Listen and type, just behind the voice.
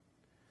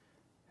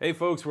Hey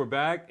folks, we're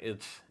back.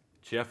 It's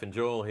Jeff and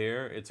Joel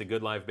here. It's a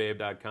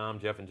goodlifebabe.com.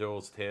 Jeff and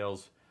Joel's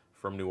Tales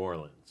from New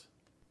Orleans.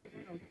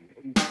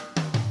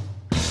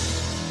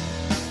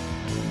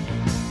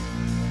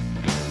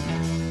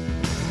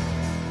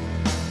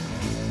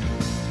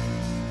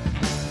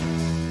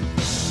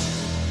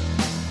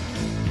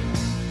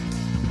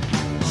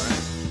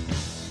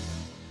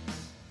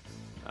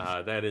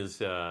 That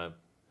is Our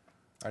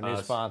new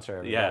sponsor.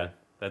 Everybody. Yeah,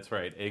 that's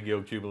right. Egg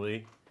Yolk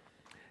Jubilee.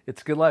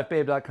 It's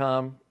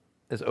goodlifebabe.com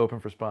is open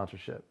for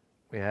sponsorship.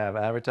 We have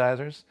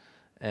advertisers,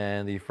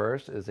 and the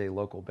first is a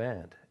local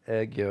band,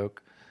 Egg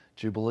Yolk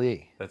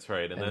Jubilee. That's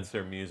right, and that's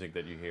their music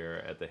that you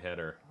hear at the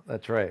header.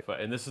 That's right.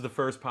 And this is the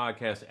first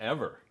podcast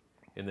ever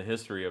in the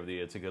history of the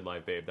It's a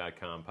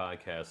goodlifebabe.com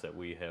podcast that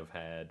we have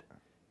had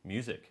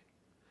music,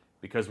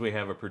 because we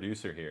have a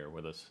producer here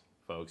with us,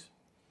 folks.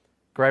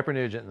 Griper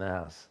Nugent in the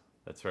house.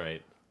 That's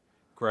right.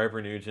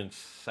 Griper Nugent,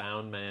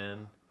 sound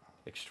man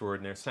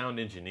extraordinaire, sound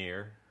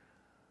engineer.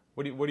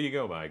 What do you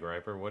go by,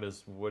 Griper?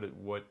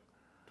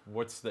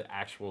 What's the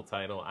actual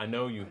title? I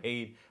know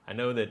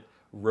that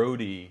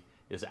roadie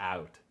is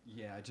out.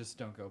 Yeah, I just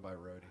don't go by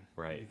roadie.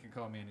 Right. You can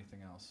call me anything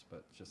else,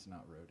 but just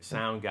not roadie.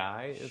 Sound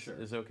guy Sure.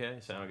 is okay.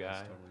 Sound guy.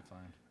 That's totally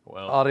fine.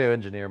 Well, Audio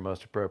engineer,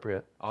 most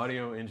appropriate.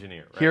 audio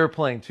engineer. Right? Here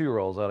playing two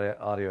roles,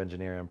 audio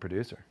engineer and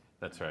producer.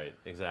 That's right.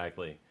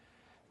 Exactly.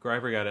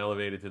 Griper got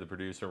elevated to the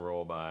producer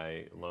role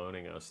by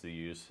loaning us the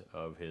use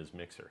of his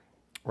mixer.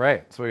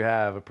 Right. So we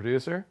have a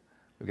producer.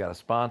 We've got a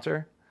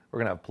sponsor. We're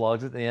going to have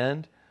plugs at the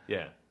end.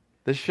 Yeah.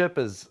 This ship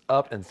is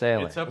up and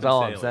sailing. It's up That's and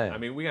all sailing. I'm saying. I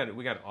mean,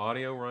 we got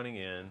audio running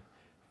in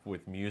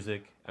with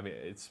music. I mean,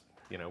 it's,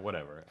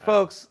 whatever.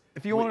 Folks,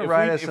 if you want to if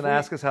write we- us if and we-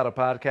 ask us how to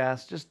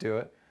podcast, just do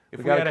it. If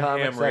We we got had a a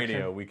comment ham section.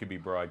 radio, we could be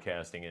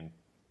broadcasting in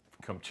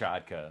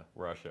Kamchatka,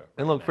 Russia.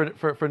 And look,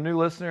 for new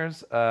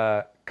listeners,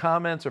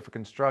 comments are for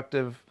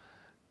constructive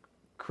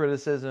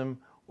criticism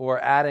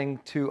or adding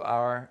to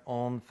our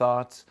own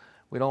thoughts.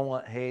 We don't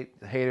want hate.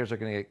 The haters are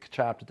going to get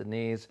chopped at the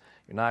knees.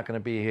 You're not going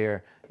to be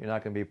here. You're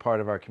not going to be part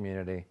of our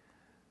community.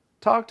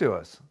 Talk to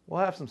us. We'll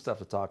have some stuff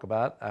to talk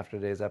about after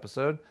today's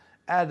episode.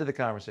 Add to the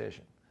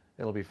conversation.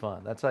 It'll be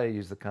fun. That's how you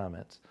use the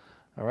comments.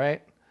 All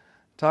right?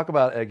 Talk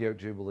about Egg Yolk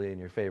Jubilee and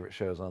your favorite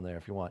shows on there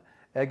if you want.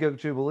 Egg Yolk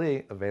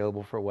Jubilee,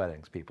 available for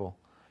weddings, people.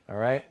 All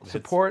right?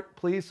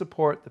 Please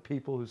support the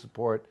people who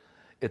support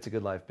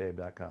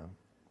it'sagoodlifebabe.com.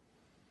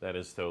 That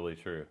is totally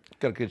true.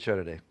 Got a good show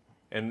today.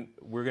 And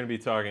we're going to be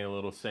talking a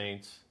little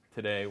Saints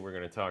today. We're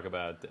going to talk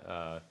about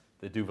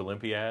the Duve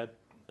Olympiad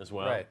as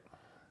well. Right.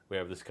 We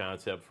have this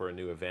concept for a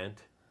new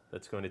event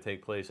that's going to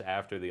take place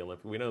after the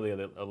Olympics. We know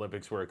the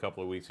Olympics were a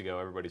couple of weeks ago.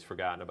 Everybody's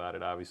forgotten about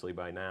it, obviously,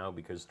 by now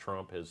because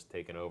Trump has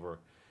taken over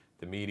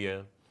the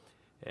media,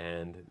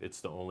 and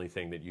it's the only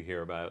thing that you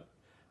hear about.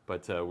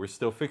 But we're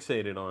still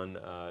fixated on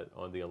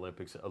the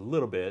Olympics a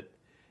little bit,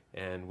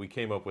 and we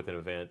came up with an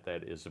event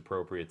that is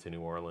appropriate to New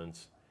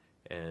Orleans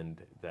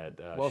and that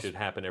should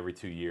happen every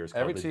 2 years.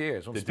 Every 2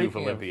 years. The Duve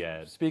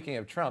Olympiad. Speaking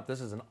of Trump, this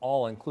is an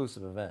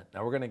all-inclusive event.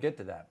 Now, we're going to get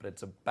to that, but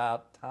it's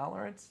about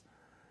tolerance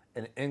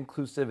and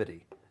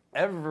inclusivity.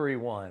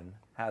 Everyone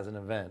has an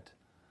event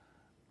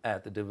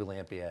at the Duve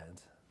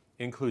Olympiads.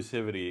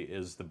 Inclusivity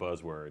is the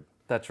buzzword.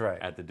 That's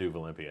right. At the Duve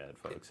Olympiad,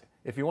 folks.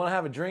 If you want to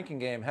have a drinking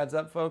game, heads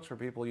up, folks, for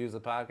people who use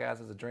the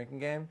podcast as a drinking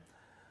game,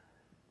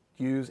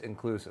 use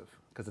inclusive,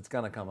 because it's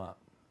going to come up.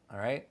 All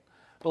right?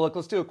 But look,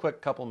 let's do a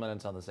quick couple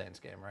minutes on the Saints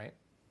game, right?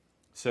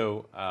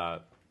 So,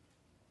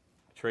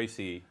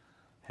 Tracy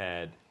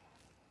had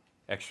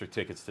extra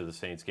tickets to the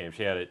Saints game.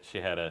 She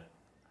had a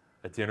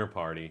dinner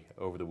party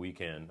over the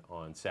weekend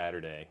on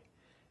Saturday,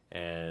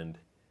 and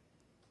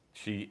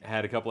she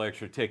had a couple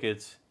extra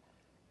tickets.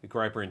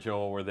 Griper and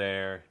Joel were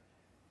there.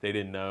 They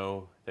didn't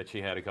know that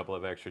she had a couple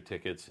of extra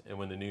tickets, and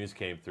when the news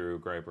came through,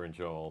 Griper and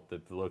Joel,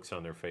 the looks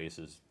on their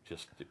faces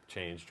just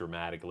changed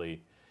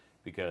dramatically,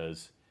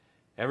 because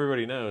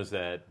everybody knows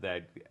that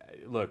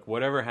look,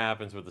 whatever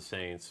happens with the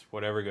Saints,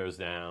 whatever goes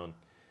down,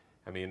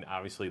 I mean,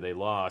 obviously they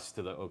lost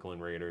to the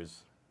Oakland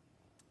Raiders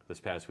this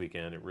past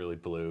weekend. It really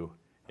blew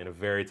in a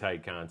very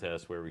tight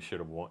contest where we should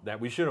have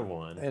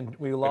won. And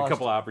we Had lost a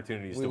couple of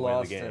opportunities to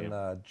win the game. We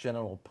lost in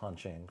genital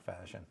punching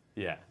fashion.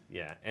 Yeah.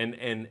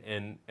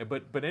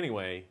 But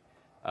anyway,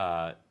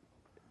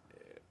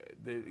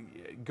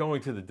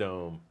 going to the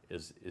Dome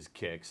is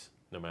kicks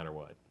no matter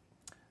what.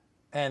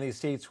 And these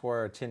seats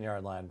were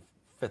 10-yard line,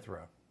 fifth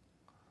row.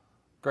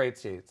 Great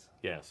seats.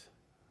 Yes.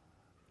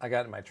 I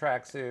got in my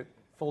tracksuit,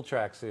 full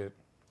tracksuit.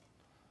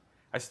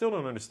 I still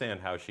don't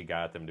understand how she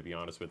got them, to be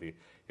honest with you.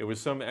 It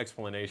was some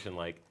explanation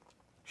like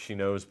she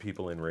knows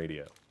people in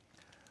radio.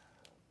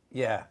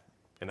 Yeah.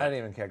 And I didn't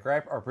even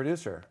care. Our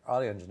producer,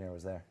 audio engineer,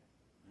 was there.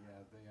 Yeah,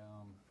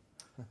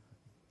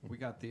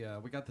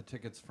 we got the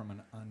tickets from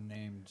an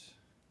unnamed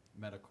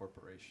meta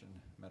corporation,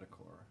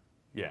 Metacor,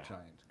 Yeah.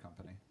 giant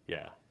company,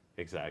 Yeah,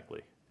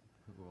 exactly.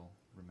 who will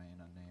remain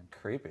unnamed.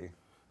 Creepy.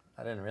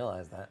 I didn't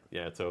realize that.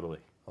 Yeah, totally.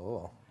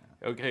 Oh.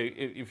 Okay,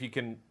 if you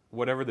can,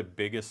 whatever the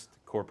biggest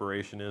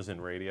corporation is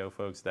in radio,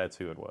 folks, that's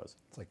who it was.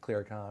 It's like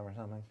Clearcom or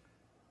something.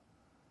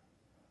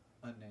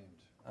 Unnamed.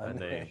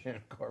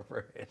 Unnamed.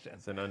 Corporation.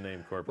 It's an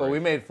unnamed corporation. Well, we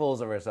made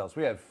fools of ourselves.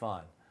 We had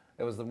fun.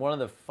 It was one of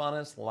the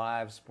funnest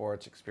live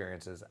sports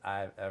experiences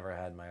I've ever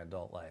had in my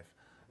adult life.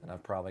 And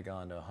I've probably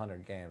gone to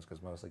 100 games,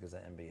 mostly because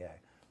of NBA.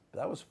 But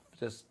that was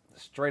just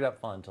straight up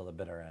fun till the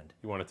bitter end.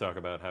 You want to talk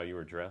about how you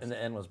were dressed? And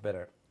the end was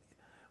bitter.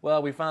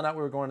 Well, we found out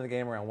we were going to the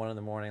game around 1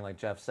 a.m, like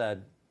Jeff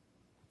said.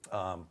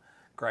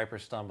 Griper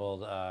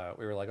stumbled.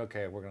 We were like,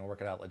 okay, we're going to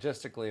work it out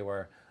logistically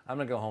where I'm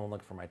going to go home and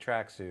look for my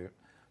tracksuit,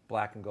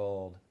 black and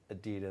gold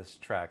Adidas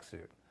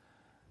tracksuit.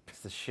 It's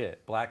the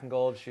shit. Black and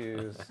gold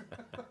shoes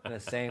and a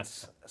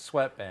Saints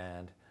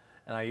sweatband.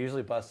 And I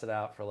usually bust it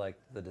out for like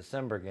the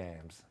December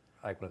games,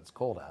 like when it's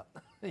cold out.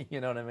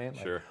 You know what I mean?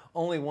 Like, Sure.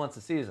 only once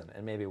a season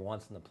and maybe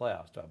once in the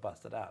playoffs do I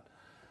bust it out.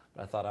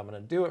 But I thought I'm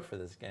going to do it for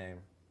this game.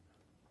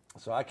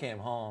 So I came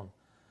home,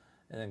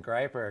 and then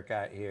Griper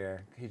got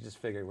here. He just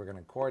figured we're going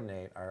to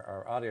coordinate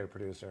our audio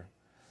producer,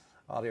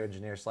 audio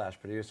engineer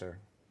 / producer,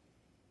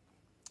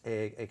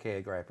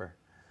 a.k.a. Griper.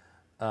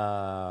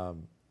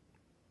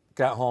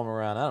 Got home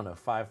around,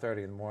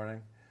 5:30 in the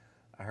morning.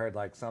 I heard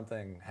like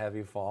something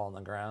heavy fall on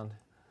the ground,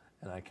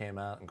 and I came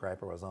out and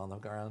Griper was on the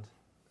ground.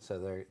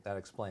 So that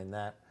explained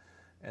that.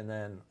 And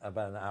then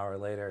about an hour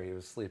later, he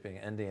was sleeping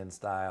Indian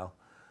style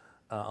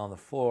on the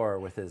floor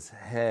with his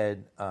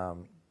head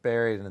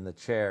buried in the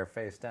chair,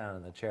 face down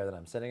in the chair that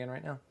I'm sitting in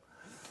right now,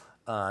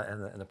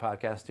 in the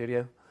podcast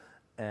studio.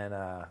 And,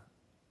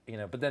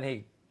 but then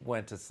he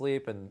went to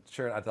sleep, and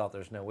sure, I thought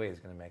there's no way he's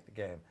going to make the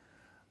game.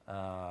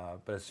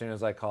 But as soon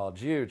as I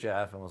called you,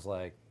 Jeff, and was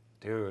like,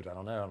 dude, I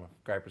don't know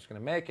if Griper's going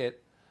to make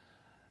it,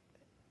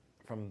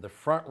 from the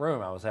front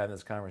room, I was having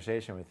this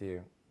conversation with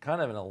you,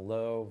 kind of in a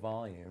low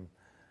volume,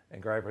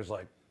 and Griper's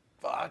like,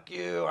 fuck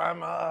you,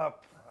 I'm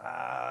up.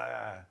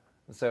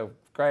 And so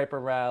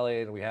Griper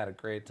rallied, we had a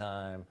great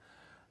time.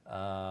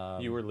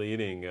 You were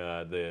leading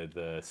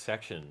the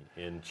section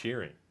in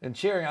cheering. And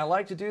cheering, I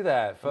like to do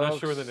that, folks. I'm not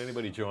sure that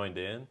anybody joined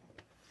in.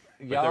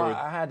 Y'all,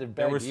 I had to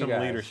beg you guys. There was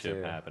some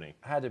leadership to. happening.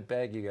 I had to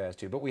beg you guys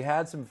to. But we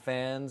had some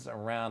fans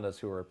around us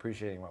who were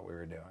appreciating what we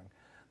were doing.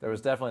 There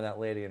was definitely that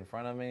lady in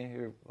front of me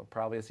who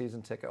probably a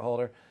season ticket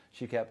holder.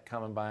 She kept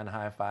coming by and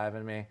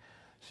high-fiving me.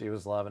 She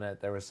was loving it.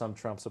 There was some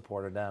Trump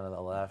supporter down to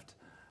the left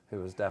who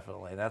was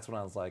definitely, that's when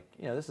I was like,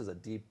 this is a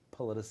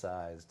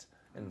depoliticized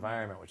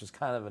environment, which is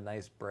kind of a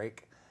nice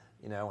break,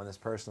 when this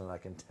person that I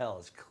can tell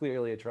is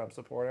clearly a Trump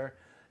supporter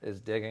is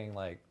digging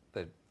like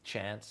the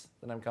chants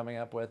that I'm coming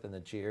up with and the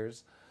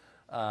cheers.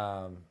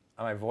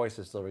 My voice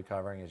is still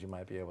recovering, as you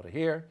might be able to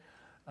hear.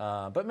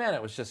 But man,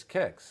 it was just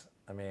kicks.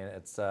 I mean,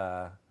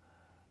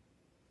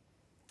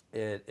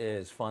 it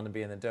is fun to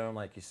be in the Dome,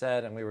 like you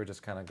said, and we were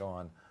just kind of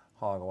going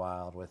hog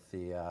wild with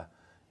the,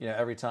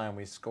 every time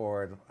we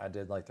scored, I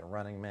did like the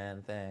running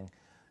man thing,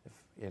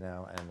 and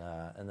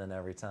then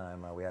every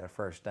time we had a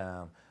first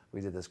down, we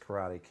did this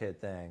Karate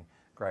Kid thing.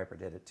 Griper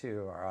did it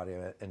too, our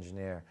audio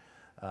engineer.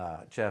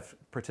 Jeff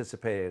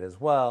participated as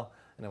well,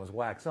 and it was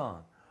wax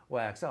on,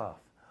 wax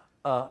off.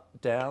 Up,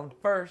 down,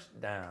 first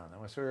down.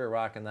 And so we were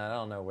rocking that. I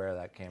don't know where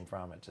that came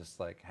from. It just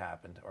like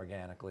happened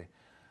organically.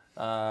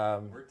 Where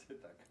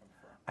did that come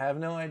from? I have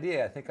no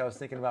idea. I think I was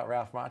thinking about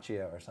Ralph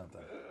Macchio or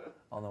something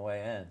on the way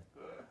in. It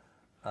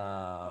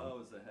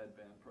was the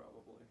headband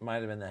probably. Might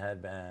have been the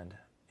headband.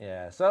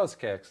 Yeah, so that was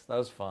kicks. That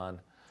was fun.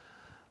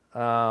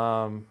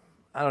 I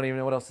don't even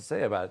know what else to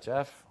say about it,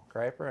 Jeff.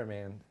 Griper, I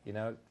mean,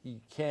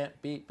 you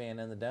can't beat being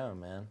in the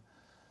Dome, man.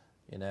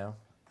 And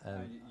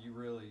You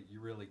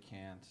really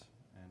can't.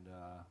 And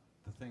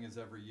the thing is,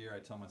 every year I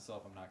tell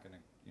myself I'm not going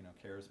to,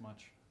 care as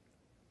much.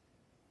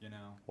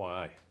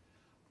 Why?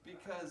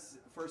 Because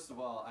first of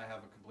all, I have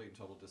a complete and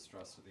total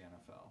distrust of the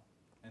NFL,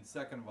 and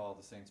second of all,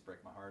 the Saints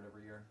break my heart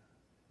every year.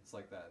 It's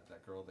like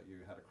that girl that you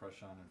had a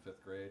crush on in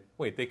 5th grade.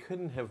 Wait, they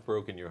couldn't have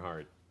broken your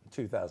heart.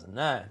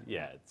 2009.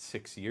 Yeah,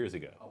 6 years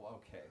ago. Oh,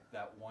 okay.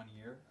 That 1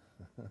 year.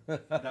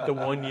 The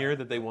 1 year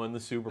that they won the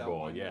Super That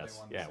Bowl. one year they Yes,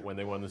 won the yeah, Super when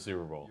they won the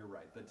Super Bowl. You're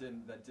right. That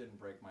didn't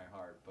break my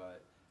heart,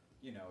 but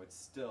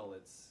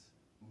it's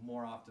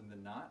more often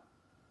than not.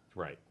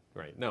 Right.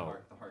 No,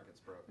 The heart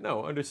gets broken.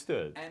 no,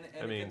 understood. And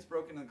I mean, it gets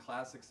broken in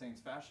classic Saints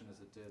fashion, as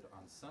it did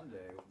on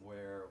Sunday,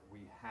 where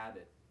we had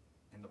it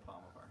in the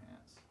palm of our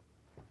hands.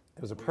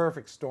 It was a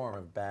perfect storm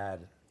of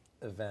bad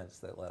events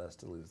that led us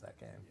to lose that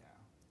game.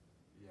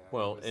 Yeah.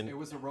 Well, it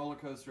was a roller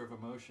coaster of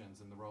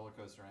emotions, and the roller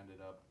coaster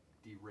ended up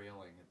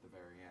derailing at the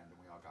very end, and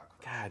we all got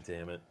crushed. God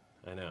damn it,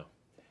 I know,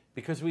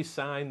 because we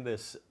signed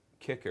this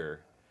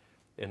kicker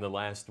in the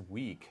last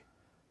week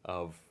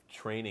of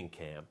training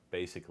camp,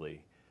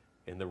 basically,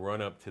 in the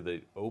run-up to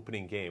the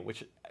opening game,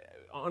 which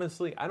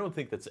honestly, I don't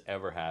think that's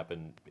ever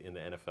happened in the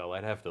NFL.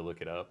 I'd have to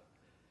look it up.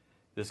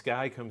 This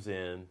guy comes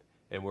in,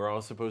 and we're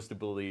all supposed to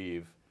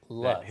believe that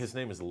Lutz. his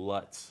name is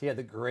Lutz. He had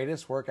the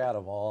greatest workout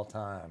of all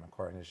time,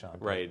 according to Sean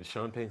Payton. Right,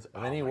 Sean Payton's.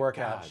 Of any oh my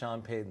workout God.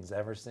 Sean Payton's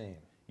ever seen.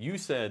 You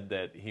said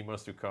that he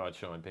must have caught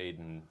Sean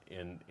Payton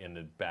in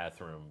the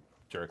bathroom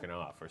jerking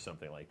off or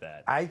something like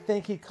that. I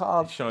think he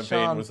called Sean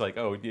Payton was like,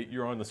 "Oh,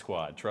 you're on the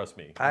squad. Trust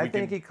me." I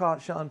think he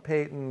caught Sean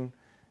Payton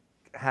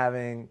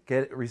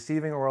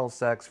receiving oral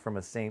sex from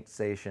a Saint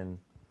Station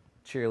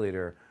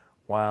cheerleader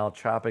while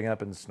chopping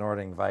up and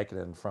snorting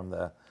Vicodin from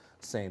the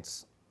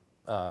Saints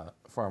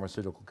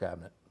pharmaceutical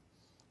cabinet.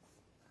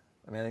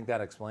 I mean, I think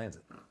that explains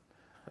it.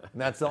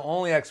 And that's the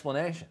only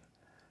explanation.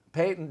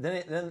 Peyton,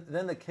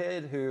 then the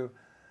kid who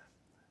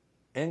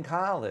in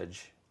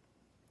college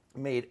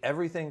made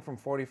everything from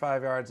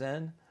 45 yards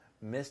in,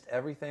 missed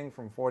everything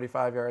from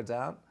 45 yards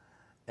out,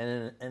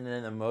 and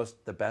then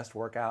the best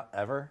workout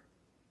ever,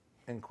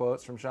 in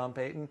quotes from Sean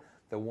Payton,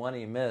 the one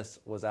he missed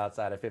was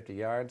outside of 50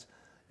 yards.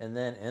 And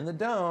then in the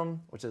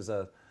dome, which is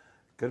a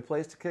good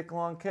place to kick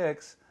long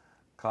kicks,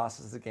 cost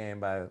us the game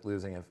by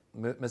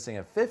missing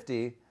a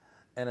 50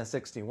 and a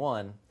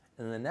 61.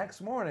 And the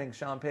next morning,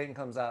 Sean Payton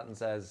comes out and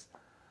says,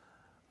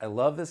 I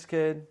love this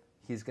kid.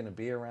 He's going to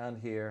be around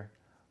here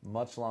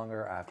much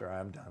longer after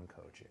I'm done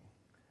coaching.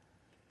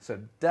 So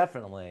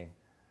definitely,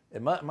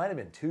 it might have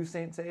been two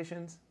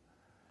sensations.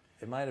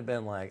 It might have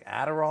been like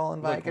Adderall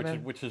and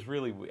Vicodin. Which is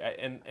really,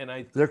 and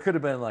I. There could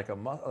have been like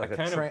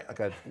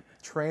a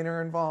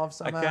trainer involved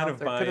somehow. kind of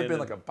there could have been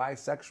like a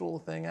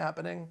bisexual thing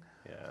happening.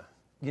 Yeah.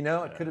 You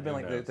know, it could have been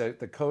who like knows?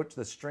 the coach,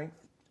 the strength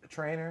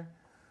trainer,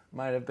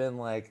 might have been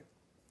like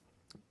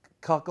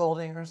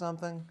cuckolding or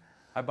something.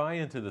 I buy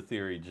into the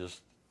theory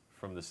just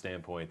from the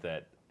standpoint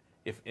that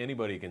if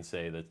anybody can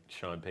say that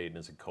Sean Payton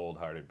is a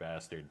cold-hearted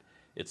bastard,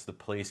 it's the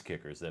place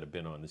kickers that have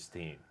been on this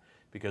team.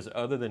 Because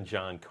other than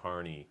John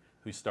Carney,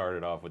 who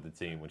started off with the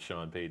team when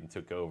Sean Payton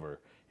took over,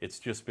 it's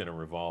just been a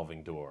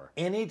revolving door.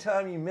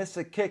 Anytime you miss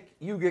a kick,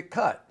 you get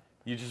cut.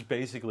 You just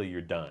basically,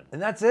 you're done.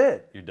 And that's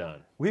it. You're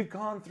done. We've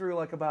gone through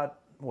like about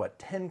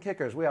 10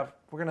 kickers. We're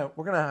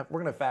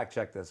gonna fact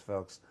check this,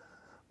 folks.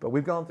 But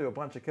we've gone through a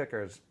bunch of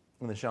kickers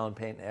in the Sean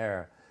Payton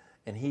era,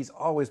 and he's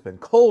always been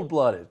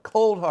cold-blooded,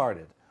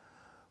 cold-hearted.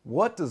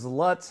 What does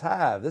Lutz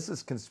have? This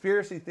is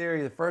conspiracy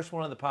theory, the first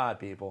one of the pod,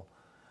 people.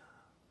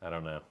 I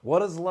don't know. What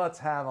does Lutz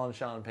have on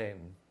Sean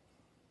Payton?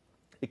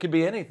 It could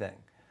be anything.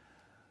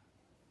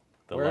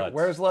 Lutz.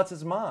 Where's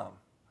Lutz's mom?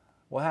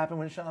 What happened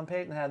when Sean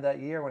Payton had that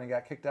year when he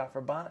got kicked out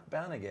for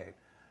Bountygate?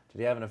 Did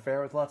he have an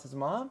affair with Lutz's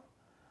mom?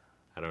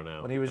 I don't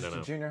know. When he was I don't a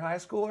know. junior high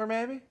schooler,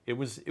 maybe? It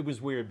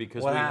was weird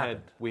because What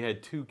happened? we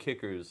had two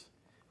kickers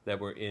that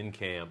were in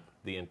camp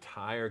the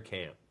entire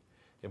camp,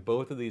 and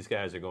both of these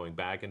guys are going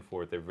back and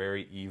forth. They're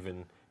very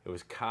even. It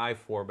was Kai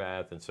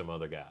Forbath and some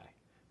other guy,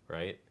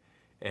 right?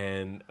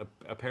 And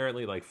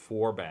apparently, like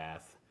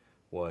Forbath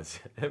was.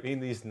 I mean,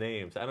 these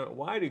names. I don't know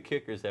why do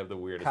kickers have the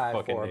weirdest Kai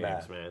fucking Forbath.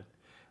 names, man?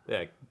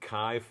 Yeah,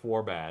 Kai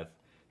Forbath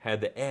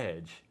had the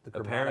edge.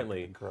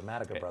 Apparently,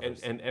 Grammatica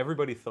brothers. and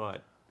everybody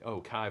thought, oh,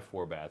 Kai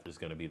Forbath is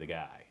going to be the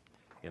guy,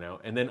 you know.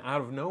 And then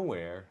out of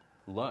nowhere,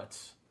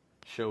 Lutz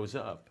shows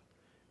up,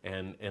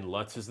 and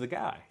Lutz is the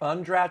guy.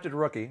 Undrafted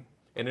rookie.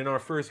 And in our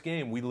first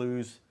game, we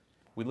lose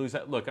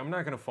that. Look, I'm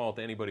not going to fault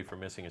anybody for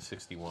missing a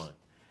 61,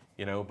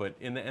 you know. But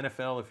in the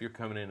NFL, if you're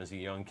coming in as a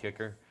young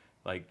kicker,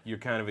 like you're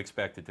kind of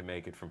expected to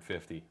make it from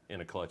 50 in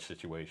a clutch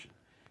situation.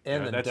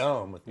 In the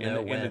dome with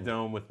no in wind. the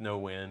dome with no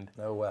wind.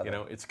 No weather. You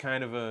know, it's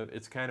kind of a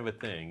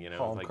thing. You know,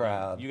 Home like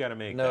crowd. You got to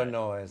make no that.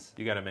 noise.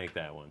 You got to make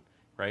that one,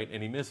 right?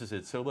 And he misses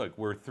it. So look,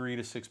 we're 3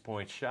 to 6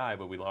 points shy,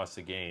 but we lost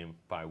the game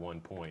by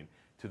 1 point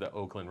to the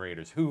Oakland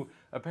Raiders, who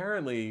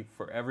apparently,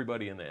 for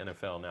everybody in the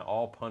NFL now,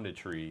 all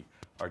punditry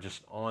are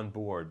just on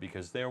board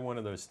because they're one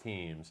of those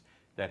teams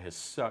that has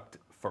sucked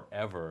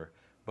forever.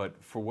 But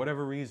for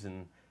whatever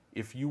reason,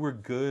 if you were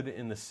good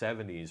in the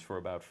 70s for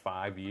about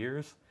 5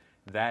 years,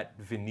 that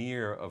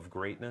veneer of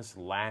greatness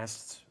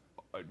lasts.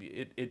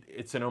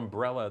 It's an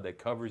umbrella that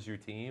covers your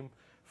team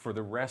for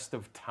the rest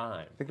of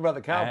time. Think about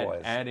the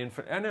Cowboys.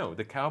 I know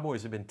the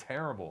Cowboys have been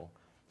terrible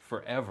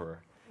forever.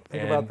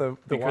 Think And about the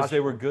because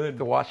they were good.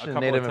 The a Washington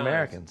couple of Native times.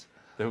 Americans.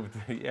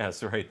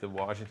 Yes, right. The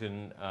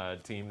Washington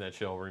team that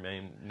shall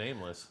remain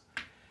nameless.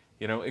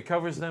 You know, it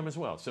covers them as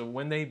well. So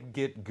when they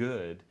get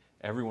good,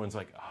 everyone's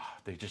like,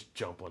 they just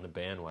jump on the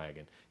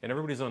bandwagon. And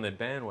everybody's on that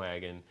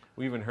bandwagon.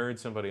 We even heard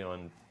somebody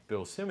on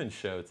Bill Simmons'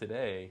 show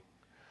today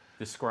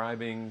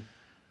describing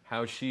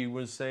how she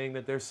was saying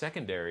that their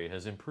secondary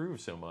has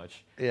improved so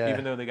much,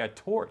 even though they got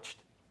torched.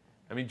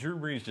 I mean, Drew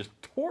Brees just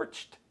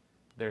torched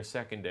their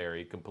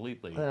secondary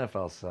completely. The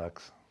NFL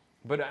sucks.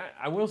 But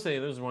I will say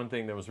there's one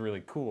thing that was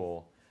really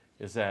cool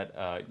is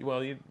that,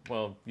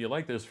 you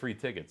like those free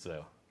tickets,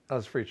 though.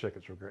 Those free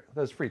tickets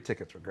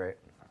were great.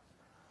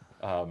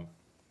 I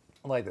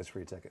like those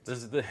free tickets.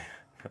 This is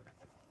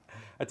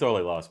I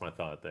totally lost my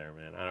thought there,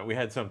 man. We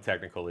had some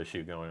technical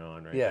issue going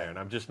on there, and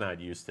I'm just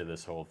not used to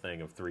this whole thing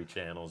of 3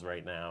 channels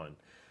right now, and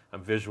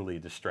I'm visually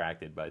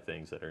distracted by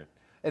things that are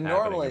And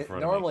happening in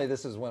front of me. normally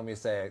this is when we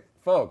say,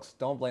 folks,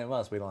 don't blame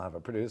us. We don't have a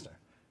producer.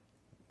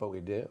 But we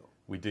do.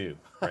 We do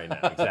right now,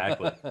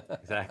 exactly.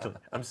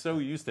 I'm so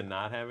used to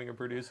not having a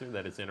producer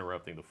that it's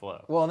interrupting the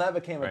flow. Well, and that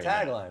became a Right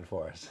now. tagline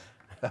for us.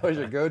 That was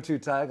your go-to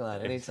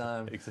tagline.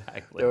 Anytime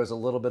Exactly. there was a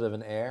little bit of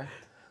an air,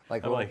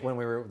 like I'm like- when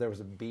there was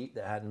a beat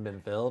that hadn't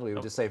been filled, we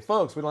would just say,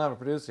 "Folks, we don't have a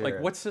producer." Like,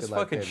 here what's at this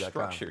fucking goodlifecave.com."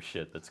 structure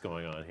shit that's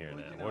going on here Well,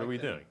 now? you know, What are we I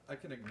can- doing? I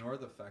can ignore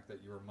the fact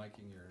that you were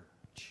miking your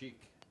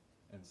cheek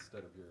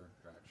instead of your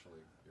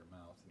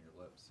mouth and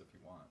your lips if you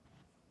want.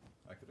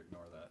 I could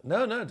ignore that.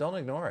 No, don't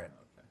ignore it.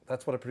 Okay.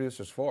 That's what a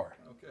producer's for,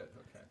 Oh, good.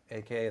 Okay.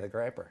 aka the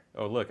griper.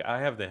 Oh, look, I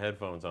have the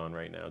headphones on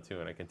right now too,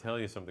 and I can tell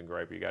you something,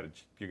 Griper.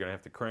 You're gonna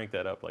have to crank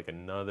that up like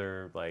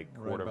another like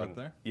Right quarter about of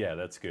there? Yeah,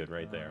 that's good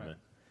right there, right. man.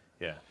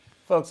 Yeah,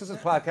 Folks, this is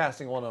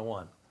Podcasting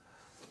 101.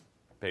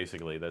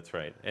 basically that's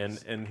right.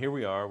 And here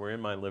we are. We're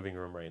in my living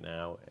room right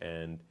now,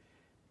 and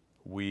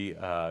we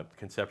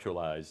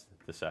conceptualized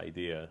this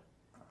idea.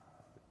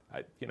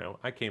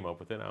 I came up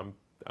with it. I'm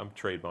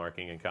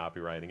trademarking and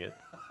copywriting it.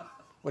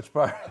 Which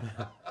part?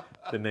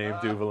 The name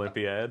Duve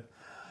Olympiad.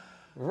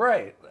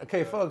 Right.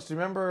 Okay, folks, do you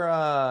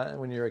remember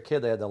when you were a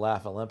kid they had the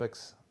Laugh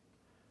Olympics?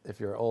 If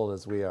you're old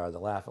as we are, the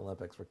Laugh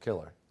Olympics were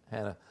killer.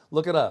 Hannah,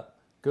 look it up.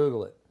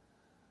 Google it.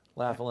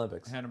 Laugh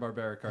Olympics.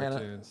 Hanna-Barbera Hannah,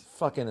 cartoons.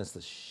 fucking is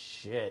the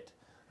shit.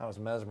 I was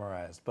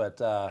mesmerized. But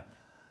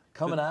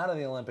coming out of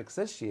the Olympics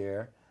this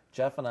year,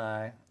 Jeff and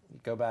I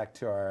go back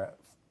to our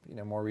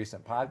more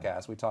recent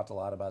podcast. We talked a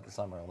lot about the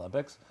Summer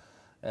Olympics.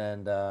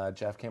 And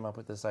Jeff came up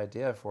with this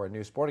idea for a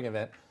new sporting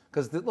event.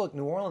 Because, look,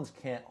 New Orleans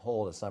can't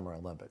hold a Summer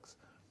Olympics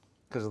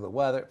because of the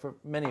weather, for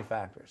many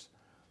factors.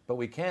 But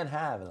we can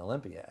have an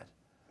Olympiad.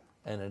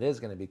 And it is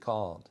going to be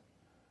called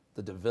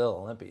the DeVille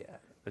Olympiad.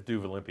 The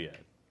Duve Olympiad.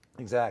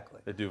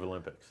 Exactly. The Duve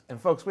Olympics.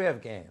 And, folks, we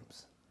have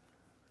games.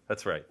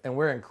 That's right. And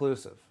we're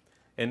inclusive.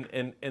 And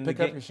Pick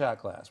up your shot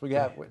glass.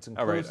 It's inclusive.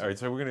 All right.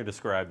 So we're going to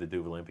describe the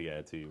Duve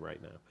Olympiad to you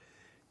right now.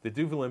 The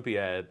Duve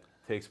Olympiad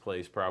takes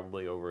place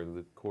probably over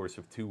the course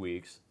of 2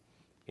 weeks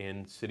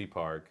in City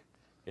Park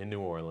in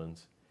New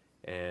Orleans,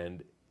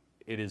 and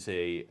it is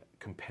a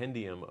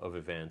compendium of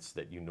events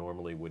that you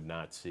normally would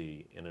not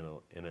see in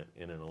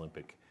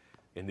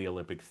the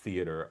Olympic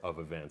theater of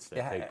events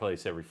that take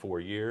place every 4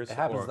 years. It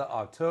happens the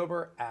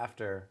October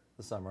after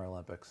the Summer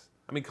Olympics.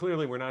 I mean,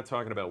 clearly we're not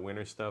talking about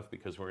winter stuff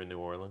because we're in New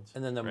Orleans.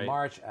 And then the right?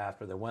 March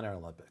after the Winter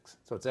Olympics.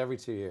 So it's every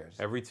 2 years.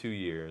 Every 2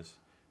 years,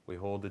 we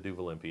hold the Duve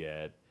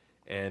Olympiad,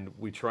 and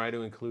we try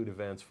to include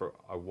events for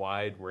a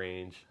wide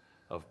range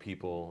of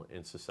people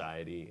in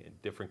society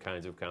and different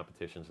kinds of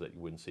competitions that you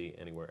wouldn't see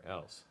anywhere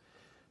else.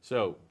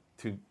 So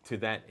to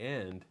that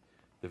end,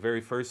 the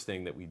very first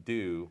thing that we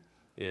do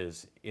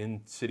is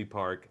in City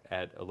Park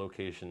at a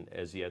location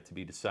as yet to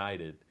be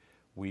decided,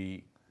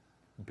 we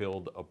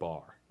build a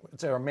bar.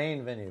 It's our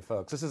main venue,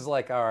 folks. This is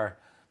like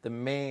the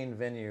main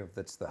venue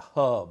that's the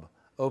hub.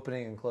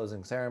 Opening and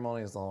closing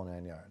ceremonies, the whole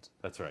 9 yards.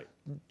 That's right.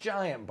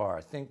 Giant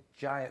bar. Think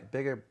giant,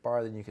 bigger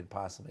bar than you could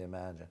possibly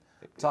imagine.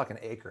 We're talking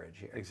acreage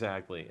here.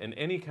 Exactly. And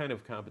any kind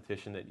of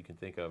competition that you can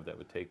think of that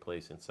would take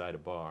place inside a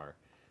bar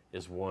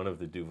is one of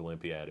the Duve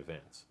Olympiad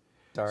events.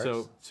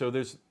 Darts. So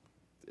there's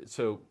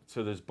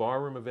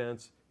barroom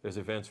events, there's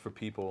events for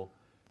people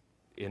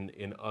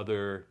in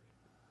other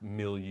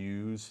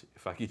milieus,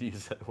 if I could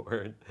use that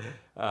word.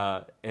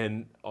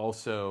 And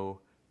also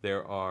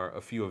there are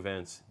a few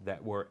events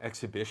that were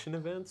exhibition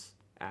events,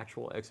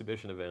 actual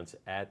exhibition events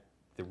at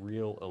the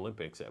real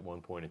Olympics at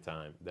one point in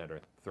time that are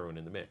thrown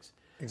in the mix.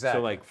 Exactly.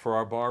 So like for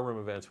our barroom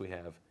events, we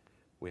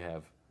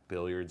have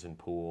billiards and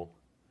pool,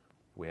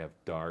 we have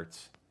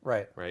darts,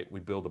 Right. right? We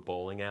build a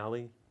bowling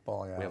alley.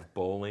 Bowling We alley. have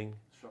bowling,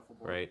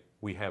 Shuffleboard. right?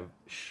 We have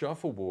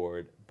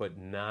shuffleboard, but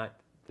not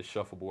the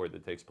shuffleboard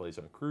that takes place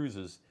on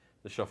cruises,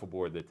 the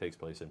shuffleboard that takes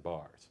place in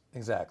bars,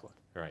 Exactly.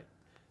 right?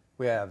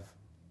 We have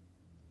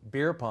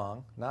beer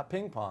pong, not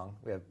ping pong.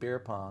 We have beer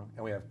pong,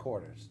 and we have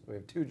quarters. We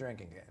have 2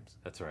 drinking games.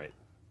 That's right.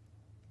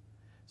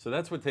 So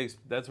that's what takes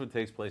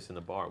place in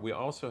the bar. We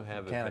also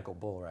have Mechanical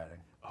bull riding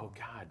Oh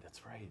God,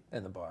 that's right.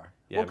 in the bar.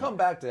 Yeah, We'll come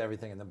back to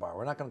everything in the bar.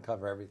 We're not going to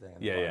cover everything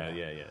in the bar. now.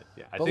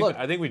 Yeah. But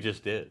I think we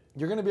just did.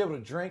 You're going to be able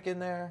to drink in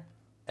there,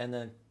 and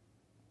then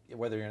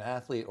whether you're an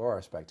athlete or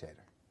a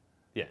spectator,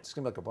 Yeah, it's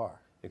going to be like a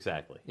bar.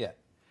 exactly. Yeah.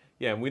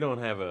 Yeah, and we don't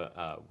have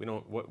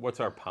what's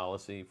our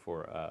policy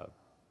for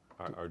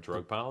our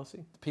drug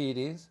policy?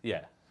 PEDs.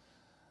 Yeah,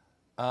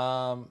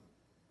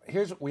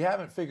 We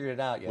haven't figured it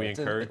out yet. we It's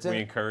in-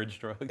 encourage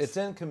drugs. It's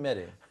in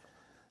committee.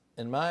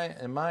 In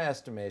my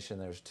estimation,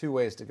 there's 2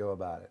 ways to go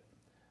about it: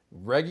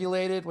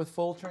 regulated with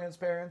full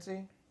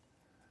transparency,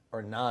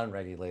 or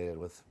non-regulated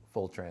with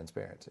full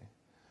transparency.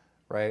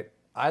 Right?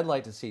 I'd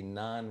like to see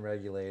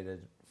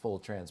non-regulated full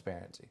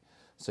transparency.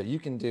 So you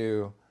can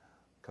do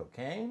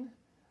cocaine,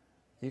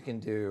 you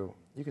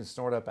can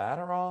snort up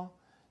Adderall,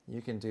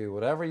 you can do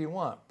whatever you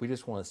want. We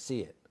just want to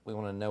see it. We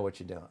want to know what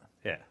you're doing.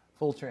 Yeah,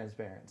 Full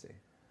transparency.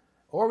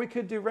 Or we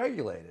could do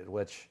regulated,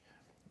 which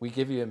we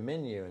give you a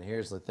menu and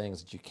here's the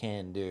things that you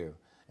can do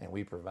and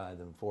we provide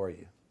them for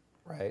you,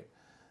 right?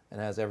 And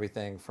it has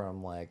everything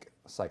from like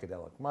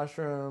psychedelic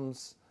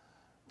mushrooms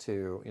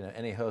to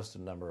any host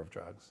of number of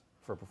drugs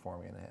for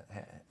performing in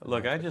it.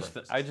 look, I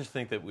just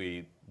think that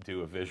we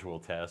do a visual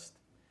test,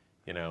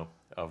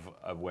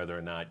 of whether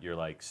or not you're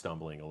like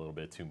stumbling a little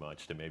bit too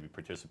much to maybe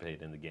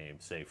participate in the game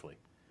safely.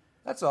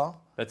 That's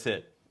all. That's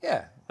it.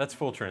 Yeah. That's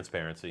full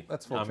transparency.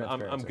 That's full I'm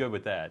transparency. good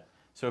with that.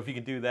 So if you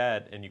can do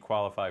that and you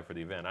qualify for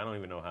the event, I don't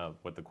even know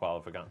what the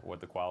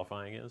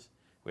qualifying is.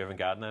 We haven't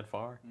gotten that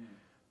far,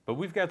 but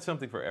we've got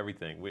something for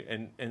everything.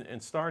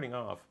 And starting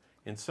off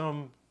in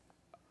some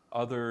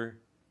other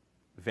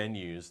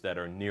venues that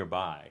are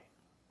nearby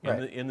in,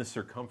 Right. in the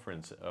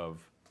circumference of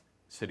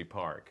City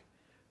Park.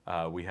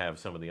 We have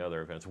some of the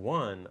other events.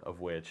 One of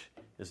which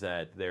is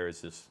that there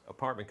is this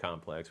apartment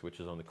complex, which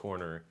is on the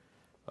corner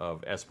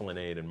of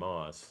Esplanade and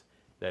Moss.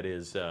 That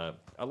is, a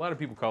lot of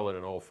people call it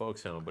an old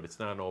folks home, but it's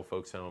not an old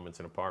folks home. It's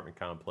an apartment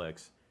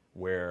complex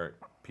where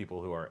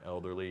people who are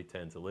elderly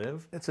tend to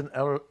live. It's an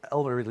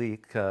elderly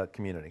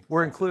community.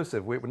 We're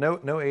inclusive. No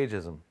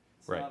ageism.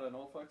 It's Right. not an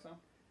old folks home?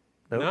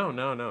 Nope.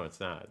 No, it's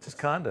not. Just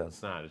condos.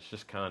 It's not. It's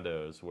just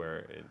condos where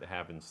it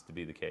happens to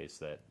be the case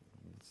that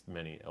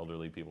many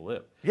elderly people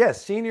live.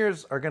 Yes,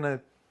 seniors are going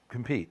to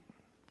compete.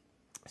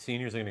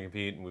 Seniors are going to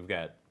compete, and we've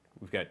got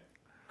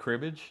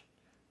cribbage,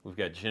 we've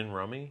got gin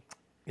rummy.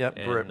 Yep,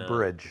 And,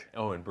 bridge.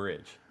 Oh, and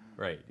bridge.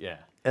 Right, yeah.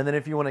 And then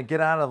if you want to get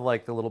out of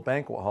like the little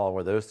banquet hall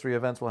where those 3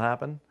 events will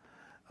happen,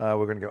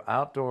 we're going to go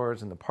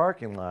outdoors in the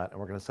parking lot, and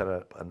we're going to set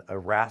up a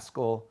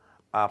Rascal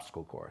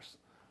obstacle course.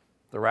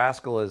 The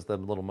Rascal is the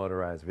little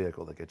motorized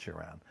vehicle that gets you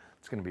around.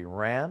 It's going to be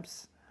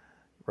ramps,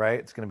 right?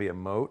 It's going to be a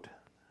moat.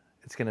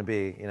 It's going to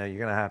be, you're going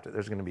to have to,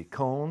 there's going to be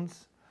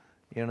cones.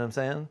 You know what I'm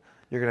saying?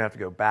 You're going to have to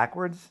go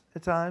backwards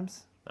at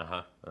times.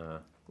 Uh-huh.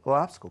 Little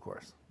obstacle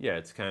course. Yeah,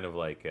 it's kind of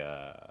like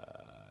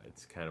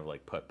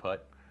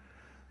putt-putt,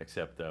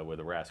 except with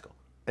a rascal.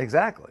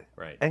 Exactly.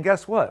 Right. And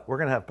guess what? We're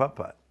going to have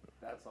putt-putt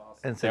That's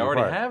awesome. in They City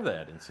already Park. have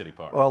that in City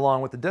Park. Well,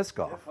 along with the disc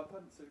golf.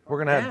 Putt-putt in City Park? We're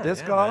going to have Yeah,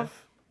 disc yeah,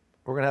 golf.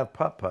 We're going to have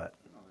putt-putt.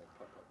 Oh, they have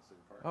putt-putt in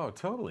City Park. Oh,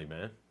 totally,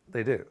 man.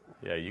 They do.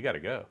 Yeah, you got to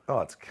go. Oh,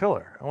 it's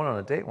killer. I went on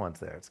a date once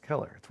there. It's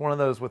killer. It's one of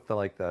those with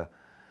the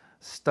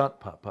stunt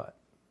putt-putt.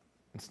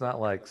 It's not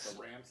like...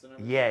 The ramps and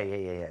everything? Yeah.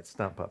 It's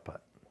stunt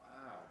putt-putt. Wow.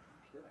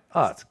 Kidding.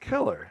 Oh, it's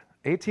killer.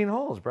 18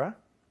 holes, bruh.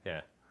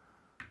 Yeah.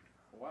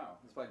 Wow.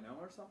 It's by Noma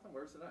or something?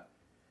 Where's it at?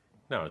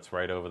 No, it's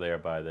right over there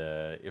by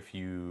if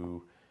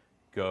you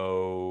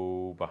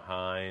go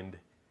behind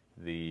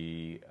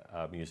the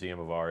Museum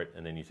of Art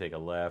and then you take a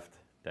left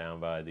down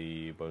by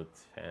the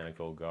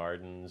Botanical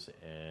Gardens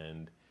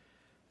and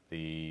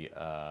the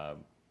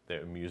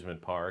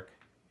amusement park,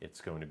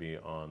 it's going to be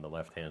on the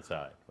left-hand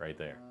side, right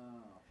there. Oh,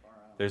 far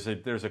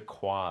out. There's a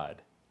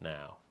quad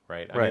now,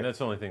 right? I Right. mean, that's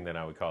the only thing that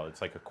I would call it.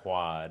 It's like a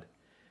quad.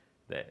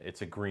 That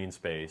it's a green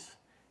space,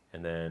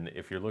 and then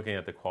if you're looking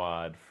at the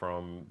quad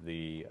from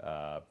the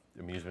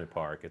amusement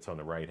park, it's on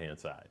the right-hand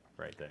side,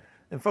 right there.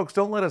 And folks,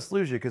 don't let us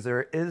lose you because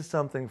there is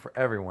something for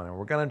everyone, and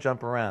we're going to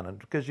jump around. And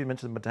because you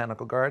mentioned the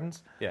Botanical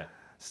Gardens, Yeah,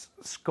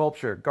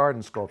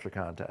 garden sculpture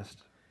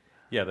contest.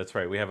 yeah, that's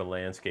right. We have a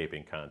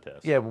landscaping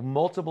contest. Yeah,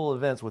 multiple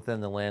events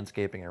within the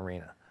landscaping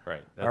arena.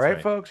 Right. That's All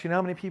right, folks, you know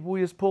how many people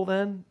we just pulled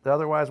in that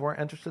otherwise weren't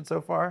interested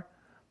so far?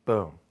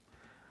 Boom.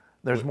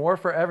 There's more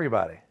for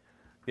everybody.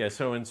 Yeah.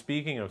 So, in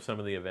speaking of some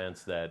of the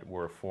events that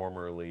were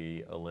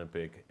formerly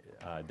Olympic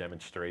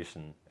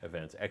demonstration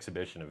events,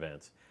 exhibition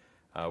events,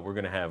 we're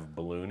going to have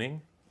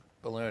ballooning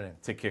Ballooning.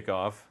 to kick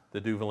off the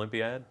Duve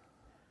Olympiad.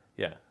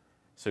 Yeah.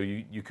 So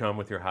you come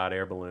with your hot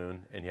air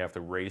balloon and you have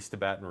to race to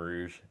Baton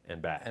Rouge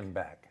and back. And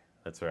back.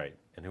 That's right.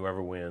 And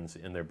whoever wins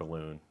in their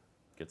balloon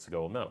gets the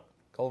gold medal.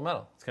 Gold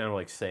medal. It's kind of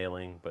like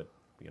sailing, but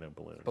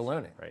balloons.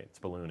 Ballooning. Right. It's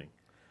ballooning.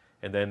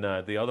 And then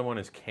the other one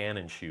is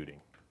cannon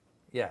shooting.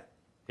 Yeah.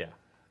 Yeah.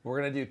 We're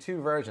going to do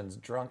 2 versions,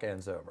 drunk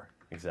and sober.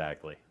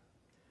 Exactly.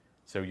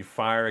 So you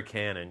fire a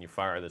cannon, you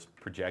fire this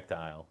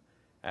projectile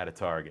at a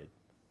target.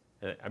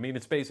 I mean,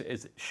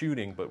 it's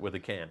shooting, but with a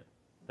cannon.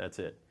 That's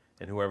it.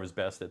 And whoever's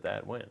best at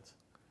that wins.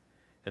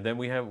 And then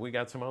we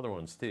got some other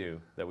ones too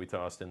that we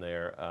tossed in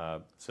there.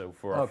 So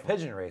for our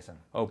pigeon racing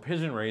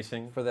pigeon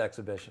racing. for the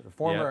exhibition. The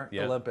former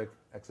Yeah. Olympic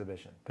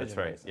exhibition. That's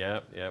Pigeon right. racing.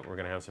 Yeah. We're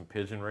gonna have some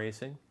pigeon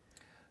racing.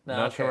 No,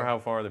 Not sure okay. how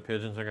far the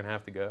pigeons are gonna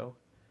have to go.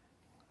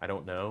 I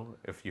don't know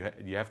if you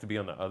have to be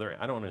on the other.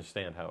 I don't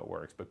understand how it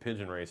works, but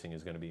pigeon racing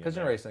is going to be in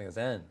Pigeon there. racing is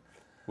in.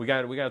 We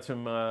got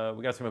some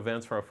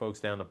events for our folks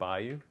down the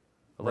bayou,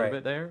 a little Right.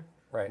 bit there.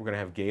 Right. We're going to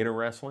have gator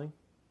wrestling,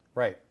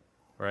 Right.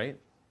 right?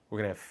 We're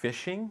going to have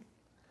fishing,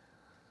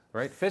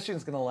 right?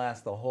 Fishing's going to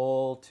last the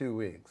whole 2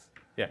 weeks.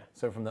 Yeah,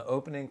 So from the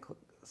opening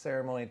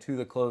ceremony to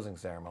the closing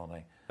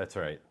ceremony. that's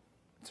right.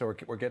 So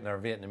we're getting our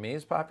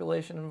Vietnamese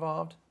population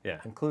involved. Yeah.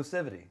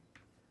 Inclusivity.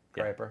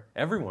 Yeah. Griper.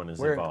 Everyone is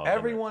We're- involved.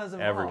 everyone in is that.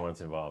 involved.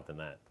 Everyone's involved in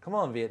that. Come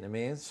on,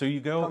 Vietnamese. So you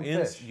go Come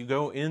in. fish. You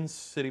go in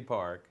City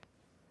Park,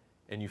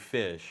 and you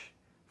fish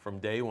from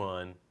day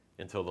one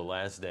until the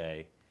last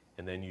day,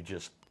 and then you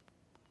just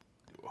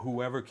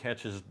whoever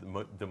catches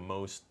the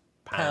most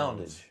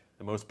Poundage.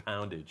 the most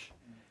poundage,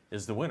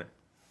 is the winner.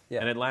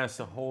 Yeah. And it lasts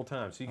the whole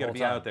time. So you got to whole be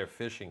time. out there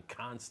fishing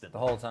constantly.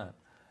 The whole time.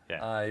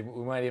 Yeah.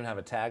 We might even have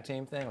a tag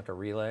team thing, like a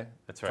relay.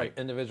 That's It's like right.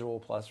 individual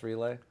plus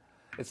relay.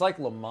 It's like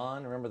Le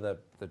Mans. Remember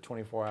the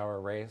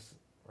 24-hour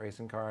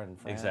racing car in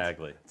France?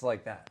 Exactly. It's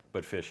like that.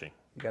 But fishing.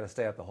 You got to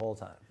stay up the whole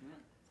time.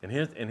 And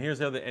here's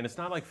the other. And it's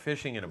not like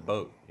fishing in a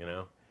boat. You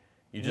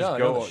just No,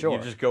 you're on go. the shore.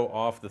 You just go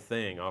off the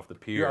thing, off the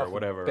pier You're or off the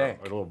whatever, bank.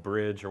 or a little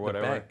bridge or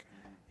whatever. bank.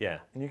 Yeah.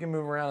 And you can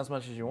move around as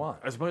much as you want.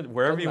 As much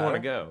wherever Doesn't you want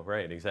to matter. go.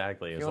 Right.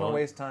 Exactly. If As you want to long-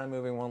 waste time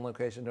moving one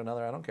location to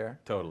another, I don't care.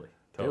 Totally.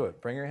 Do Totally.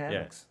 it. Bring your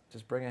hammocks.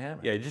 Just bring a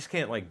hammock. Yeah, you just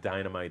can't like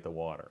dynamite the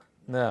water.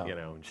 No.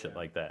 and shit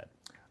like that.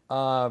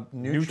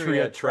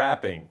 Nutria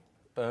trapping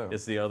Boom.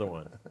 is the other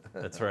one.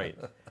 That's right.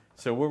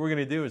 So what we're going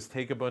to do is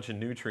take a bunch of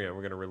nutria and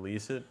we're going to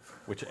release it,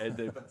 which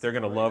they're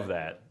going to love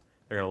that.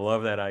 They're going to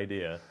love that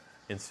idea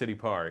in City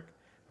Park.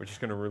 We're just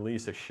going to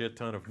release a shit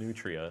ton of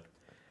nutria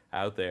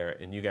out there,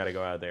 and you got to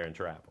go out there and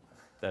trap them.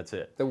 That's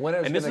it. The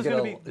winner's And this going is to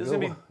gonna get be- this is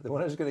gonna be- the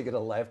winner's going to get a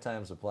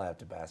lifetime supply of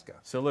Tabasco.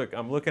 So look,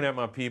 I'm looking at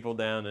my people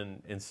down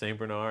in St.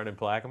 Bernard and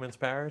Plaquemines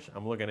Parish.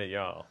 I'm looking at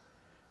y'all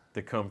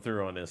to come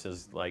through on this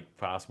as like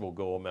possible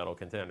gold medal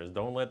contenders.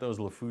 Don't let those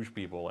Lafourche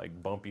people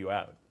like bump you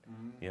out.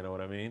 You know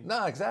what I mean?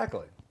 No,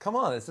 exactly. Come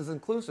on, this is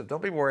inclusive.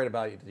 Don't be worried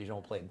about you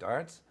don't play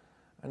darts.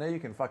 I know you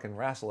can fucking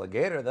wrestle a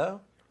gator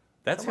though.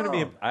 That's Come going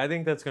to be. on. I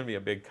think that's going to be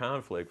a big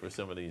conflict for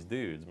some of these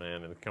dudes,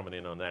 man, and coming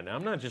in on that. Now,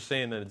 I'm not just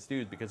saying that it's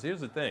dudes because here's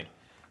the thing: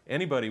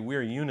 anybody,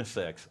 we're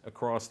unisex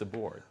across the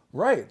board.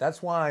 Right.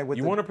 That's why with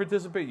You want to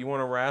participate? You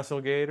want to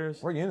wrestle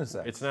gators? we're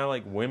unisex. It's not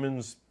like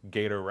women's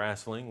gator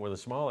wrestling with a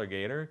smaller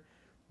gator.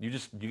 You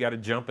got to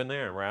jump in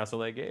there and wrestle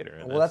that gator.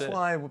 And Well, that's it.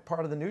 why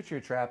part of the nutria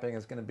trapping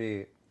is going to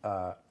be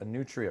a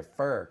nutria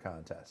fur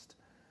contest.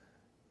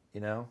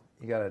 You know,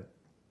 you got to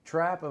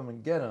trap them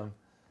and get them,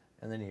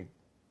 and then you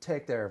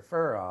take their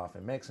fur off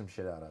and make some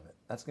shit out of it.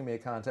 That's going to be a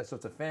contest, so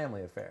it's a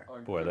family affair.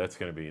 Boy, that is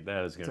going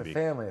It's to a be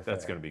family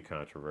that's affair. going to be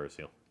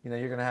controversial. You know,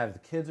 you're going to have the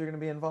kids are going to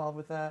be involved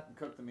with that.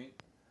 Cook the meat.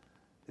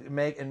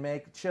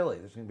 Make chili.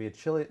 There's going to be a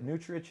chili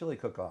nutria chili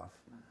cook-off.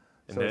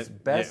 And So it's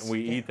that- best we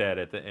eat that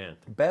at the end.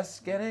 best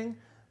skinning,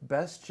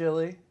 best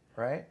chili,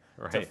 right?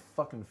 It's a Right.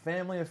 fucking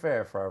family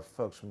affair for our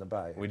folks from the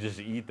bayou. We just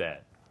eat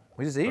that.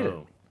 We just eat it.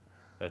 Boom.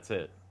 That's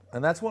it.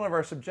 And that's one of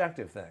our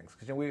subjective things.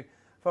 Because we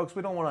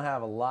don't want to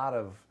have a lot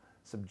of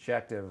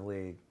subjective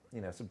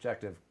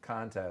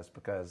contests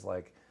because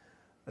like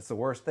that's the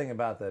worst thing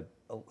about the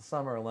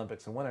Summer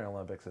Olympics and Winter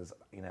Olympics is,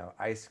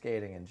 ice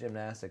skating and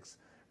gymnastics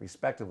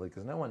respectively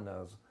because no one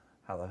knows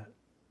how the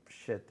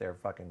shit they're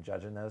fucking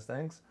judging those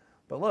things.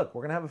 But look,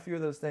 we're going to have a few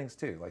of those things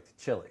too, like the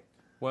chili.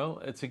 Well,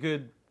 it's a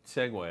good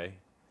segue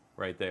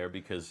right there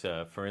because,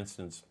 for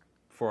instance,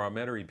 for our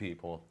Metairie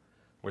people,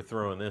 we're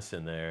throwing this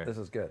in there. This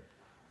is good.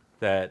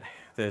 That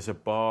there's a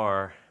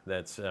bar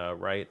that's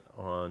right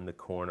on the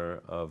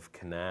corner of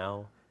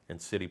Canal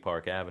and City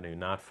Park Avenue,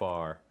 not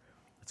far.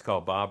 It's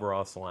called Bob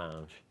Ross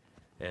Lounge.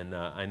 And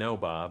I know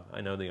Bob.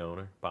 I know the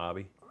owner,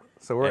 Bobby.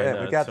 So we're And,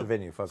 in. We got so- the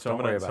venue, folks. So Don't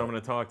I'm worry gonna, so I'm about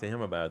going to talk to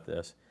him about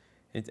this.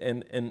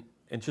 And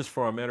just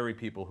for our Metairie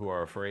people who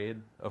are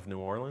afraid of New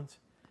Orleans,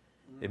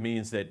 it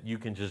means that you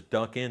can just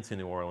duck into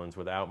New Orleans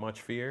without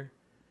much fear,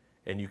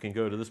 and you can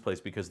go to this place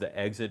because the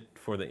exit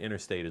for the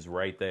interstate is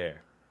right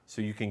there.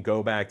 So you can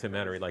go back to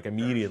Metairie like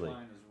immediately.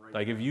 line is right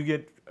Like if you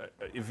get,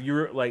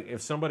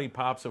 if somebody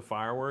pops a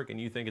firework and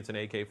you think it's an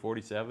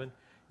AK-47,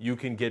 you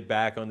can get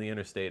back on the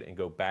interstate and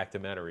go back to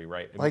Metairie,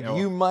 right? Like or,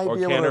 you might or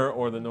be able to- Kenner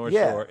or the North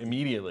Yeah. Shore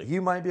immediately.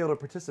 You might be able to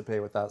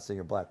participate without seeing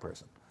a black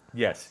person.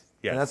 Yes,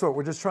 yes. And that's what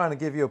we're just trying to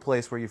give you a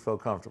place where you feel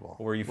comfortable.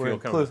 Where you We're feel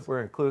comfortable.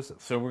 We're inclusive.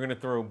 So we're gonna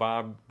throw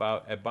Bob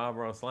at Bob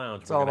Ross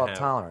Lounge. It's all about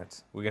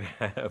tolerance. We're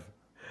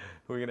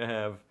gonna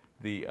have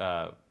the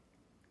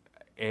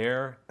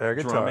air Air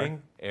guitar.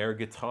 drumming, air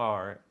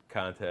guitar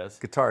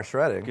contest, Guitar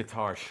shredding.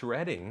 guitar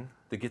shredding,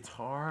 the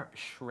guitar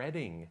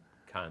shredding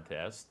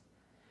contest,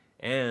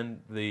 and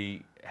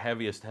the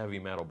heaviest heavy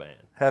metal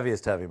band.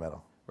 Heaviest heavy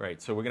metal.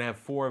 Right. So we're gonna have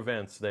 4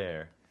 events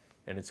there,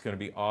 and it's gonna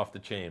be off the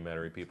chain,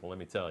 Metairie people. Let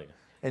me tell you.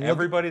 And you'll-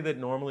 Everybody that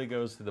normally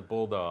goes to the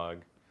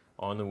Bulldog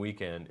on the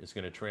weekend is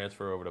going to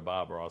transfer over to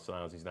Bob Ross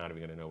Lounge. He's not even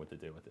going to know what to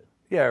do with it.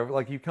 Yeah,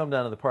 like you come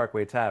down to the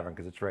Parkway Tavern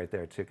because it's right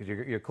there too. Because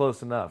you're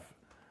close enough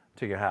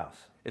to your house.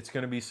 It's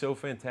going to be so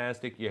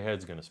fantastic, your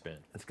head's going to spin.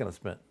 It's gonna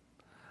spin.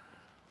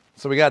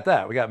 So we got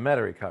that. We got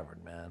Metairie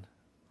covered, man.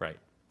 Right.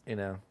 You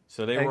know.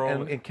 So they and, were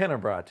all. and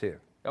Kennebra too.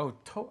 Oh,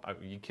 are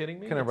you kidding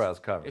me? Kennebrow's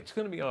covered. It's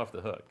going to be off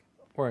the hook.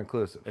 We're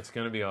inclusive. It's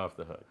going to be off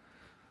the hook.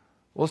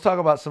 Well, let's talk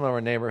about some of our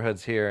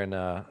neighborhoods here, and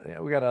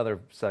we got other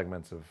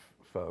segments of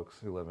folks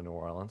who live in New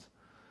Orleans.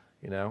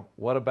 You know,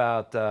 what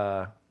about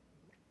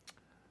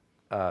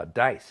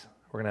dice?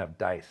 We're gonna have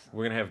dice,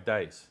 We're going to have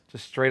dice.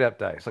 just straight up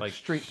dice, like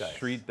street dice.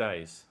 Street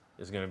dice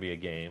is going to be a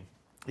game.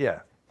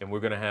 Yeah, And we're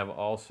going to have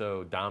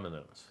also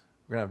dominoes.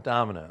 we're gonna have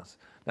dominoes.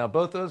 Now,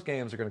 both those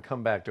games are gonna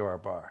come back to our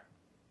bar,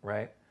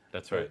 right?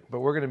 That's right.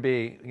 But we're gonna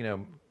be,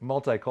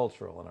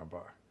 multicultural in our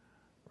bar,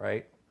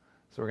 right?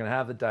 So we're gonna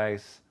have the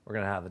dice. We're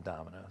gonna have the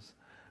dominoes.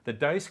 The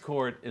dice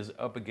court is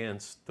up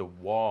against the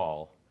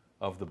wall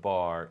of the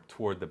bar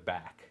toward the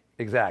back.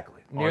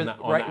 Exactly. On the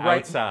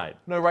outside.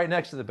 No, right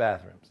next to the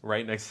bathrooms.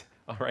 Right next.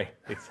 All right,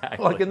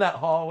 exactly. Like in that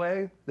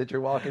hallway that you're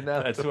walking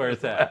down. That's to where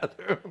it's the at.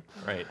 bathroom.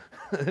 Right.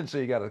 And so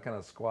you got to kind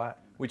of squat.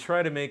 We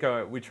try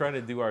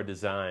to do our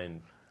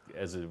design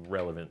as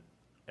relevant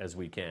as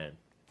we can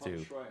to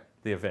Feng shui.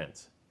 the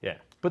events. Yeah.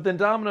 But then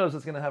Domino's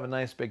is going to have a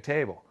nice big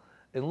table.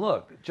 And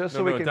look, just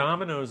so we can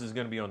Domino's is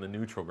going to be on the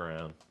neutral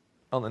ground.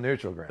 on the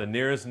neutral ground. The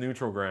nearest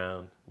neutral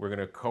ground. We're going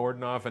to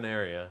cordon off an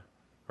area,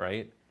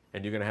 right?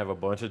 And you're going to have a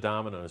bunch of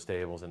Domino's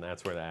tables, and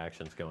that's where the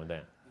action's going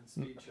down. And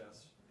speed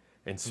chest.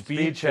 And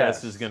speed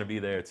chess is going to be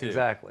there too.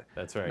 Exactly.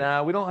 That's right.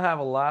 Now, we don't have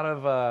a lot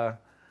of.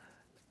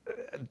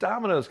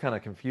 Dominoes kind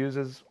of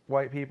confuses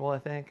white people, I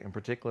think, and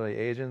particularly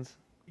Asians,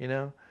 you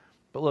know?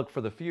 But look,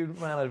 for the few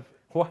amount of.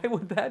 Why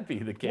would that be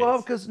the case? Well,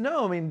 because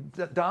no, I mean,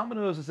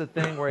 dominoes is a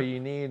thing where you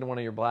need one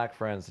of your black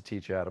friends to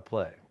teach you how to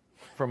play.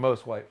 For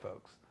most white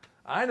folks,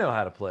 I know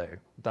how to play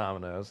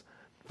dominoes.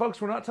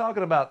 Folks, we're not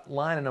talking about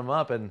lining them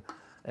up and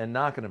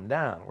knocking them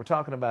down. We're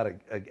talking about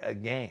a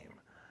game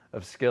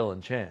of skill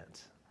and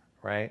chance,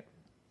 right?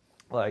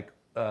 Like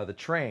the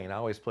train. I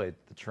always played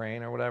the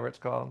train or whatever it's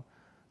called,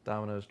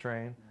 dominoes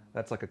train.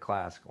 That's like a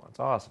classic one. It's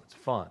awesome. It's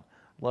fun.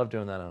 Love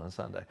doing that on a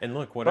Sunday. And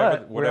look, whatever.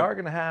 But we are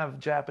going to have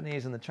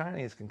Japanese and the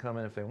Chinese can come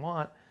in if they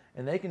want,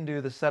 and they can do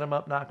the set them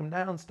up, knock them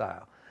down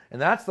style. And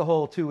that's the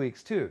whole 2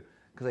 weeks too,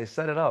 because they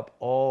set it up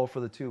all for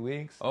the 2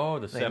 weeks. Oh,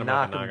 the they set 'em up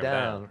knock and them knock 'em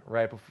down down.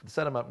 right before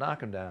set them up,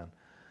 knock them down,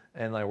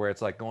 and like where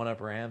it's like going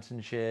up ramps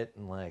and shit,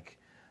 and like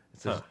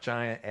it's this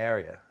giant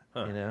area,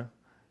 you know.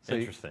 So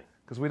Interesting.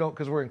 Because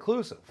we're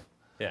inclusive.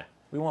 Yeah.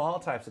 We want all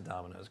types of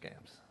dominoes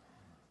games.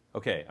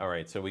 Okay. All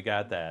right. So we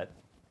got that,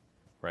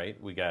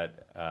 right? We got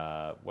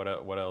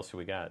what else do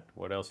we got?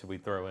 What else did we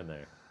throw in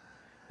there?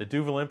 The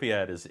Duve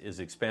Olympiad is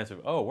expensive.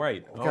 Oh,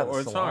 right. We got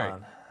the sorry.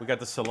 salon. We got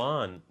the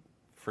salon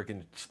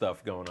freaking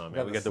stuff going on,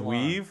 man. We got the salon.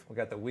 weave. We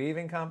got the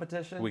weaving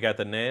competition. We got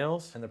the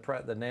nails. and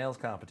the nails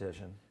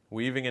competition.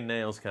 Weaving and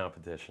nails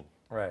competition.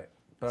 Right.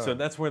 So Boom.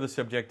 that's where the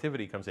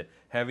subjectivity comes in.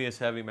 Heaviest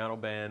heavy metal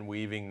band,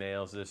 weaving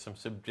nails. There's some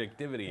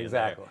subjectivity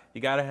Exactly. in there.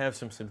 You got to have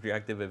some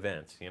subjective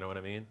events. You know what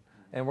I mean?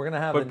 And we're gonna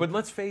have. But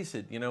let's face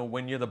it. You know,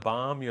 when you're the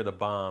bomb,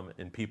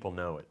 and people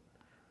know it.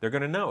 They're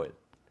going to know it.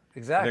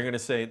 exactly. They're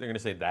going to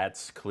say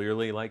that's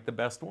clearly like the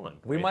best one.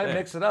 We right might there.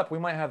 mix it up. We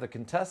might have the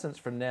contestants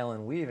from nail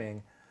and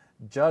weaving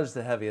judge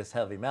the heaviest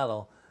heavy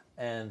metal,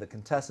 and the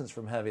contestants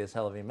from heaviest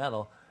heavy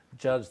metal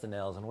judge the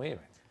nails and weaving.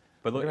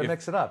 But We're look, gonna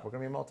mix it up. We're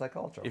gonna be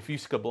multicultural. if you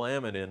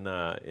skablam it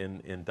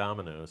in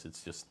dominoes,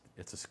 it's a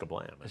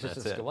skablam. and it's just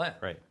that's a it. skillet.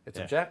 Right. It's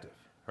Yeah. objective.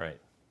 Right.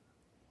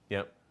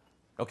 Yep.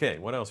 Okay.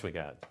 What else we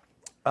got?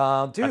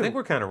 Dude, I think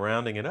we're kind of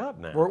rounding it up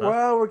now. We're, huh?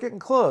 well, we're getting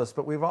close,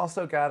 but we've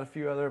also got a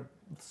few other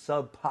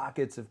sub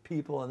pockets of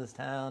people in this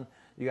town.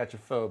 You got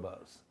your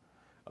phobos.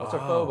 What's our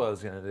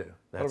phobos gonna do?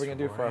 What are we gonna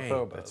do for our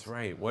phobos? That's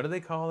right. What do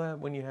they call that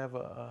when you have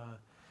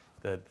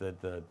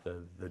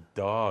the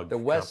dog? The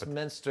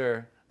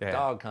Westminster Yeah.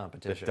 dog the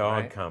competition.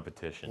 dog right?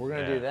 competition. We're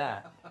gonna yeah. do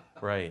that.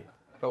 Right.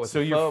 But with So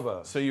the your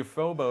phobos. so your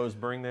phobos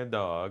bring their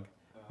dog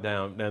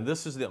down. Now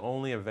this is the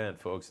only event,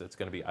 folks, that's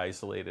going to be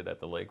isolated at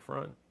the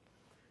lakefront,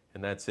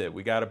 and that's it.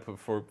 We got to put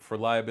for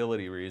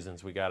liability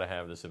reasons. We got to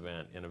have this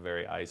event in a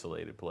very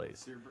isolated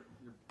place.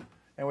 So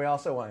And we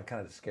also want to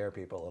kind of scare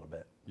people a little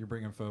bit. you're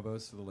bringing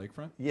Phobos to the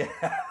lakefront? Yeah.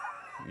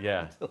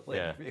 Yeah. Lake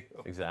Yeah. View.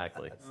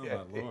 Exactly. Oh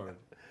Yeah. my lord.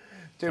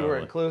 Dude, we're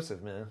Totally.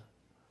 inclusive, man.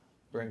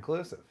 We're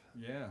inclusive.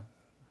 Yeah.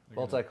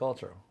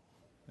 Multicultural.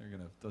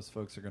 Those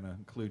folks are gonna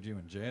include you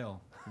in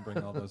jail and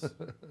bring all those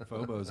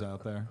Phobos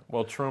out there.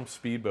 Well, Trump's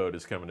speedboat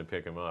is coming to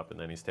pick him up, and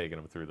then he's taking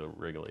him through the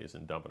Wrigley's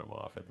and dumping him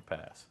off at the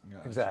pass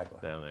Gosh. Exactly.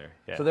 down there.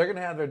 Yeah. So they're going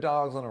to have their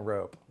dogs on a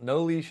rope. No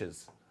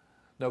leashes.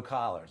 No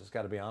collars. It's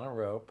got to be on a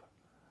rope.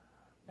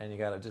 And you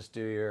got to just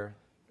do your...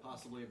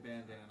 Possibly a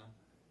bandana.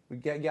 We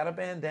got a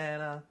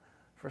bandana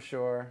for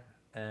sure.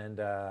 And,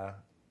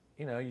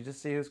 you know, you just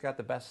see who's got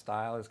the best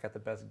style, who's got the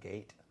best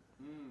gait.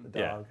 The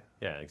yeah. dog.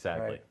 Yeah.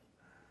 Exactly. Right.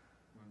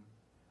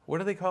 What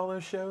do they call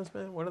those shows,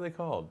 man? What are they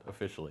called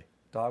officially?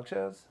 Dog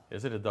shows?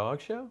 Is it a dog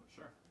show?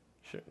 Sure.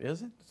 Sure.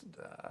 Is it?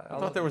 I I'll-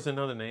 thought there was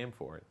another name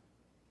for it.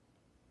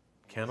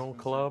 Kennel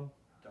Club?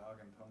 Dog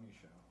and pony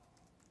show.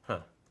 Huh.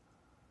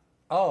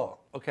 Oh,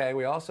 okay.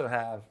 We also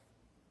have,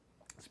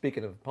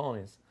 speaking of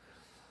ponies,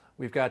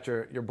 we've got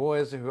your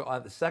boys who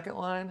on the second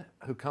line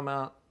who come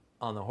out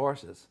on the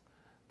horses.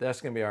 That's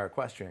going to be our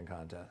equestrian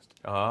contest.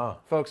 Ah.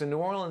 Folks, in New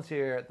Orleans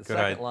here at the Good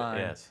second idea. line,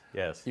 Yes.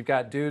 Yes. you've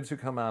got dudes who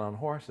come out on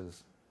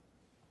horses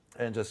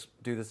and just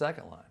do the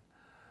second line.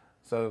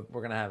 So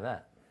we're going to have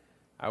that.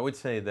 I would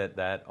say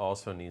that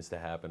also needs to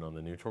happen on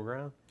the neutral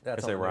ground. That's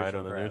As on they the ride neutral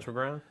on the ground. neutral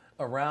ground.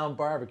 Around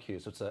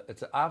barbecues. It's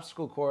an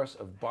obstacle course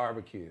of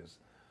barbecues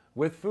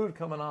with food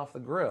coming off the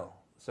grill.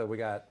 So we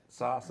got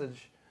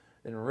sausage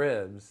and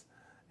ribs,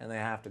 and they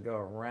have to go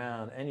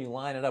around, and you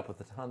line it up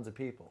with tons of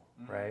people,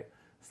 right?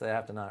 So they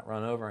have to not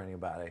run over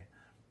anybody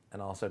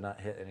and also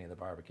not hit any of the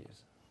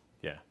barbecues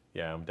Yeah.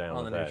 Yeah. I'm down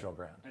on with the that. neutral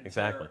ground. And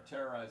Exactly.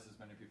 terrorize as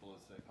many people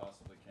as they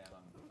possibly can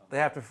on They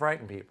have to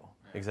frighten people.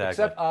 Exactly.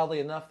 Except, oddly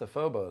enough, the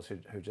phobos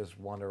who just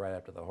wander right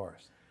after the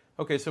horse.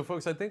 Okay, so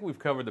folks, I think we've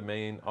covered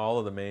all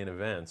of the main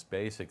events,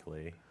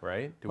 basically,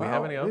 right? Do we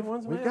have any other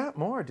ones, We've man? got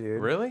more,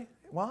 dude. Really?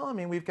 Well, I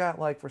mean, we've got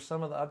like for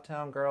some of the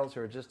uptown girls who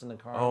are just in the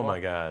carnival. Oh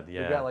my God,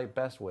 yeah. We've got like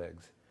best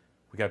wigs.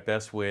 We got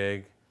best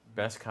wig,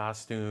 best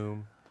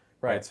costume.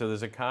 Right. So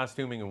there's a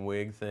costuming and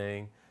wig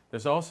thing.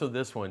 There's also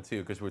this one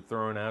too, because we're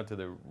throwing out to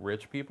the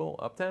rich people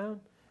uptown.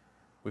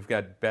 We've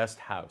got best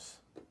house,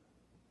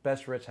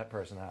 Best rich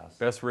person house.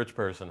 best rich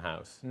person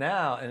house.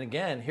 Now, and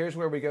again, here's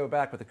where we go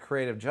back with the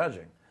creative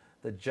judging.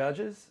 The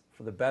judges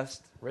for the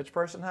best rich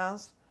person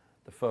house,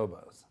 the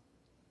phobos.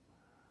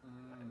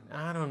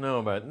 I don't know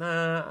about.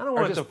 Nah, I don't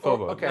Or want just the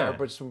phobo. okay,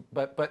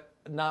 Nah. but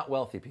not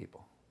wealthy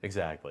people.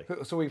 Exactly.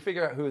 So we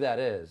figure out who that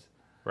is.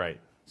 Right.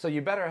 So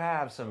you better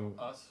have some.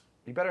 Us?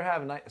 You better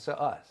have a nice. So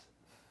us.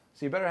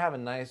 So you better have a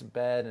nice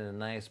bed and a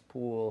nice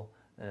pool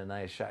and a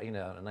nice shot. You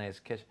know, a nice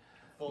kitchen.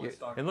 Fully You-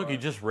 stocked And look, bar. you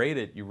just rate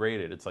it. You rate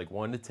it. It's like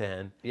 1 to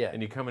 10. Yeah.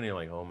 And you come in and you're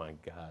like, oh my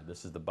God,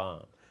 this is the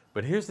bomb.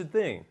 But here's the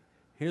thing.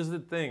 Here's the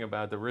thing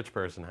about the rich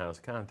person house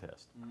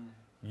contest.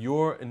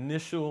 Your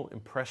initial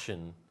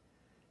impression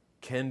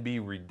can be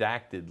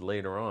redacted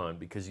later on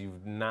because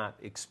you've not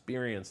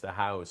experienced a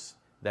house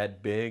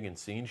that big and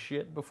seen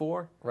shit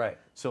before. Right.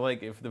 So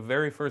like if the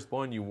very first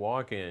one you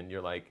walk in,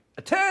 you're like,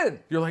 A 10.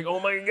 oh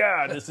my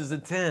God, this is a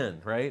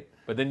 10, right?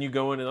 But then you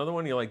go in another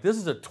one, you're like, this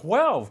is a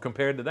 12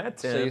 compared to that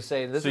 10. So you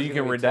say, this so is you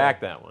gonna can be 10. redact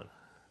that one.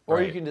 Or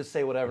you Right. can just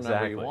say whatever number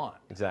you Exactly. want.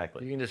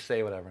 Exactly. You can just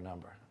say whatever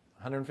number.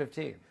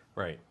 115.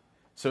 Right.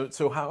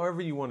 So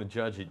however you want to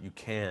judge it, you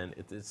can.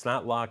 It's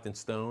not locked in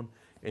stone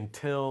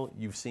until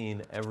you've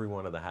seen every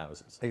one of the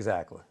houses.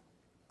 Exactly.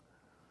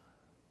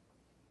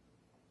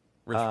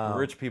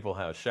 Rich people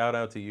house. Shout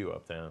out to you,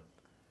 Uptown.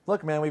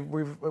 Look, man, we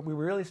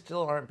really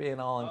still aren't being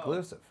all Oh,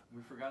 inclusive.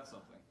 We forgot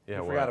something.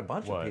 Yeah, We forgot what? a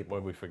bunch of What? people. What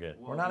did we forget?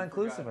 Well, We're not we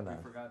inclusive forgot, enough.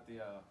 We forgot the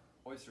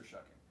oyster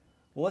shucking.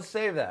 Well, let's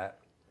save that.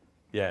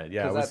 Yeah.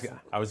 'Cause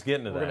I was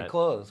getting to We're that. gonna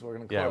close. We're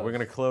gonna close. Yeah, we're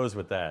gonna close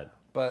with that.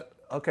 But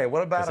okay,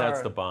 what about 'Cause our?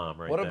 that's the bomb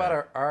right What about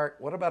there. our art?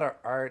 What about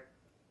our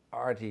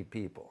arty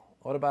people?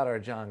 What about our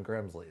John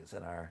Grimsleys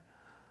and our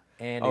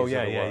Andys? Oh of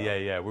yeah, the world?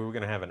 yeah. We were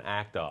gonna have an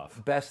act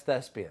off. Best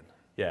thespian.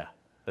 Yeah,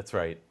 that's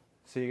right.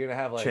 So you're gonna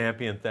have like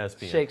Champion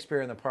thespian.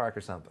 Shakespeare in the Park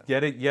or something.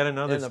 Yet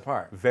another In the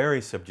park.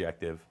 Very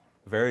subjective.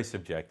 Very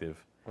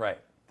subjective. Right.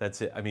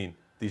 That's it. I mean,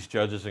 these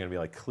judges are going to be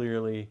like,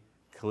 clearly,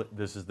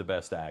 this is the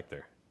best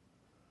actor.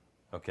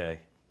 Okay?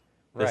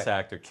 This Right.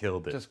 actor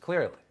killed it. Just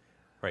clearly.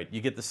 Right. You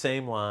get the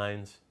same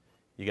lines.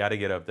 You got to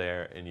get up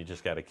there and you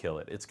just got to kill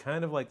it. It's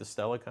kind of like the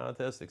Stella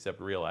contest,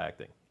 except real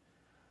acting.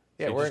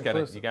 Yeah, you we're just gotta,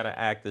 inclusive. you got to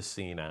act this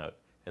scene out,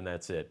 and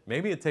that's it.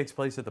 Maybe it takes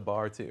place at the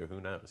bar, too.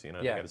 Who knows? You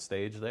know, Yeah. they got a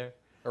stage there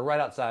Or right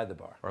outside the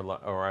bar.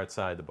 or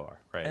outside the bar.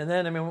 Right. And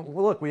then, I mean,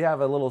 well, look, we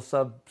have a little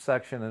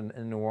subsection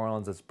in New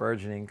Orleans that's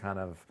burgeoning kind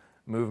of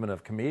movement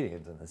of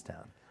comedians in this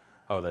town.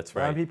 oh, that's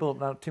Not right.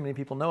 not too many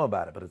people know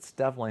about it, but it's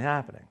definitely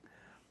happening.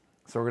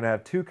 So we're going to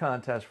have 2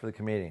 contests for the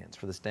comedians,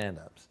 for the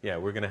stand-ups. Yeah,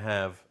 we're going to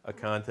have a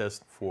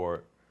contest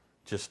for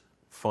just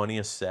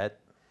funniest set.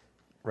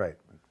 Right.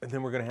 And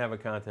then we're going to have a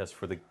contest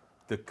for the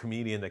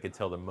comedian that can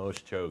tell the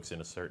most jokes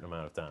in a certain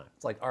amount of time.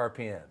 It's like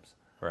RPMs.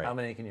 Right. How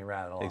many can you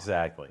rattle off?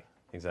 Exactly.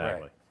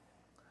 Right.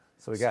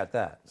 So we got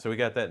that. So we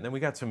got that. And then we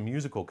got some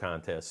musical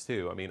contests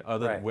too. I mean,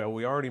 Right. well,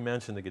 we already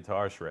mentioned the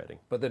guitar shredding.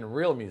 But then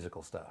real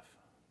musical stuff.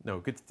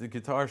 No, the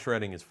guitar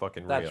shredding is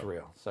fucking real. That's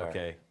real. Sorry.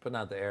 Okay. But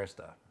not the air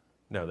stuff.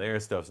 No, the air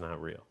stuff's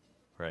not real.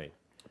 Right.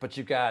 But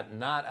you got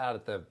not out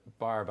at the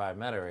bar by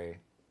Metairie,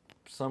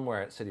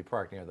 somewhere at City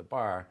Park near the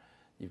bar,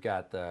 you've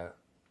got the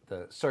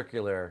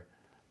circular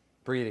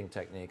breathing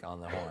technique on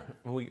the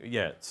horn.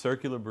 Yeah,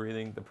 circular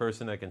breathing. The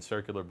person that can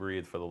circular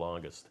breathe for the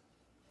longest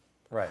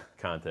Right.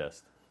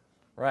 contest.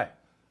 Right.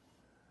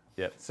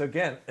 Yep. So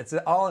again, it's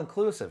all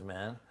inclusive,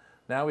 man.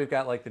 Now we've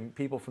got like the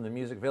people from the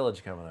Music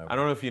Village coming over. I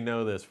don't know if you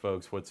know this,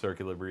 folks, what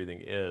circular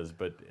breathing is,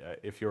 but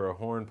if you're a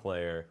horn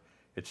player,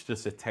 it's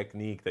just a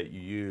technique that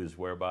you use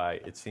whereby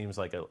it seems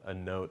like a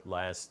note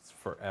lasts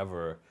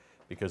forever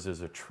because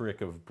there's a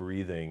trick of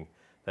breathing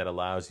that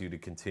allows you to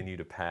continue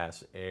to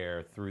pass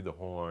air through the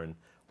horn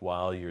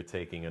while you're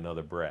taking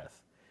another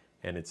breath.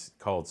 And it's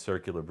called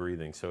circular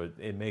breathing. So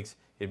it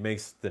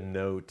makes the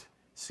note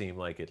seem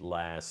like it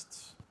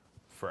lasts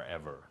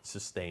forever,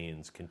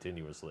 sustains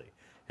continuously.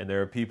 And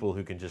there are people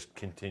who can just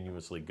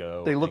continuously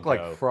go. They look and like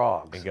go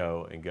frogs.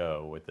 And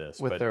go with this.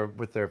 with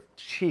But their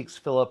cheeks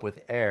fill up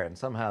with air, and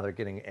somehow they're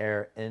getting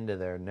air into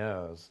their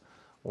nose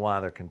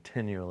while they're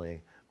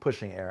continually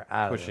pushing air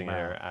out pushing of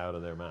their air mouth. out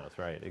of their mouth,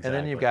 right? Exactly. And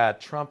then you've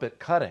got trumpet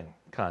cutting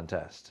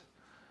contest,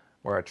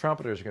 where our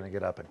trumpeters are going to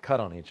get up and cut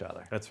on each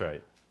other, That's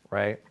right.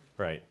 right?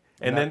 Right.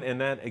 And And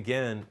that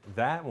again,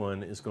 that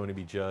one is going to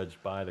be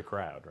judged by the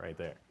crowd right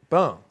there.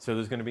 Boom. So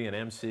there's going to be an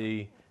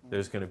MC.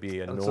 There's going to be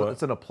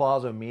It's an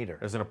applausometer.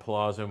 there's an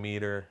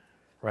applausometer.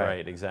 Right.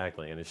 Right.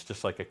 Exactly. And it's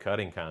just like a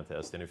cutting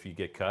contest. And if you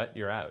get cut,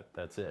 you're out.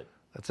 That's it.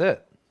 That's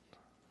it.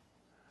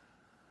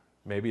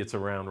 Maybe it's a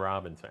round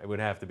robin. It would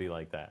have to be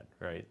like that,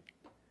 right?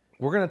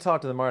 We're going to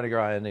talk to the Mardi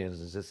Gras Indians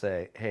and just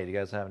say, hey, do you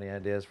guys have any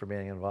ideas for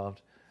being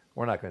involved?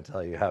 We're not going to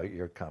tell you how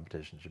your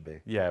competition should be.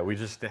 Yeah. We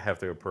just have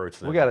to approach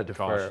them. We got to defer.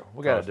 cautious-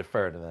 We got to cautious-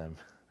 defer to them.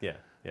 Yeah.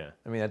 Yeah.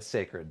 I mean, that's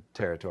sacred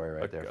territory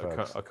right there,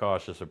 folks. A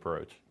cautious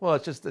approach. Well,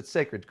 it's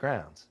sacred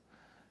grounds.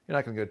 You're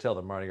not going to go tell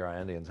the Mardi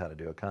Gras Indians how to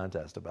do a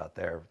contest about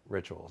their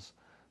rituals.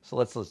 So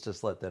let's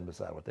just let them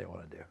decide what they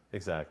want to do.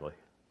 Exactly.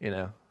 You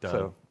know. Done.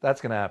 So that's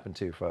going to happen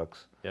too,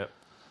 folks. Yep.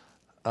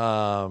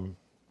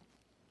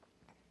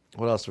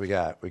 What else do we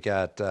got? We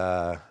got.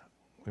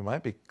 We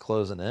might be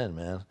closing in,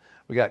 man.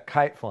 We got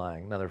kite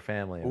flying, another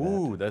family event.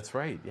 Ooh, that's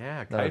right.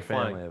 Yeah, Another kite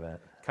flying. family event.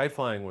 Kite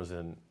flying was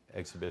an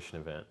exhibition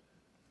event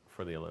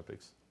for the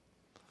Olympics.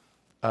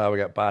 We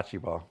got bocce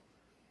ball.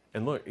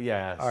 And look,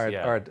 yes, our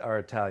yeah. our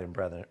Italian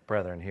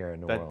brethren here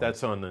in New Orleans.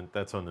 That's on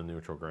the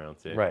neutral ground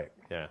too. Right.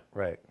 Yeah.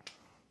 Right.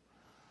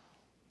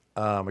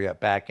 We got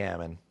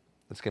backgammon.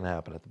 That's going to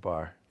happen at the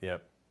bar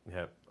Yep.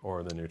 Yep.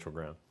 Or the neutral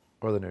ground.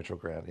 or the neutral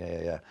ground.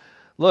 Yeah.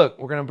 Look,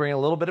 we're going to bring a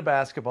little bit of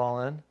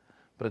basketball in,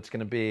 but it's going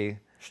to be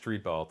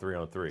Street ball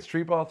 3-on-3.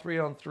 street ball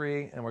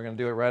 3-on-3, and we're going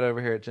to do it right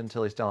over here at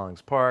Gentilly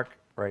Stallings Park,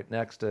 right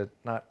next to,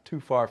 not too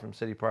far from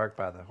City Park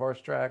by the horse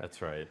track.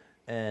 That's right.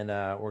 And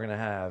we're going to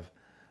have,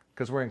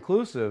 because we're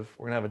inclusive,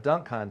 we're going to have a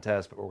dunk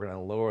contest, but we're going to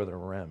lower the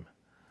rim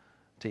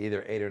to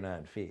either 8 or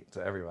 9 feet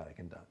so everybody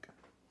can dunk.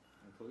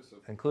 Inclusive.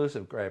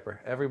 Inclusive, Graper.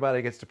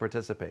 Everybody gets to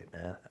participate,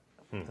 man,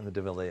 in the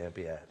DeVille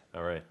Olympiad.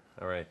 All right.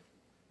 All right.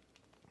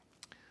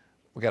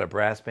 We got a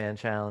brass band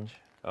challenge.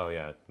 Oh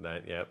yeah.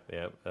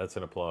 Yep. That's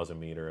an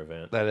applause-o-meter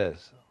event. That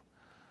is.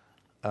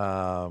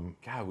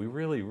 God, we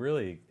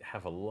really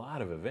have a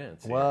lot of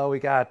events. Here. Well, we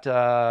got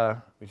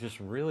We just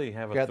really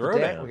have we a got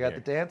throwdown. we got here.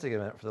 the dancing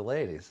event for the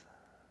ladies.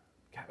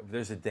 God,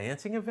 there's a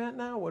dancing event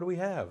now. What do we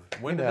have?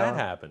 When You did know. that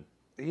happen?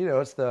 You know,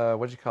 it's the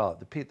what do you call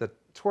it? The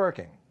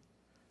twerking,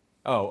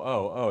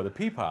 Oh, the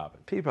pee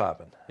popping. pee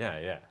popping.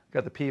 Yeah.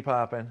 Got the pee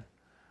popping.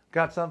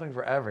 Got something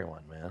for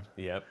everyone, man.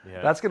 Yep.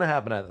 That's gonna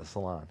happen at the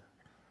salon.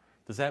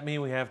 Does that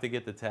mean we have to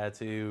get the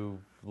tattoo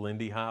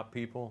Lindy Hop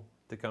people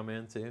to come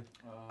in too?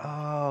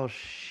 Oh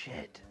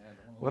shit!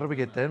 What do we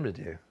get them to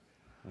do?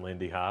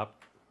 Lindy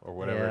Hop or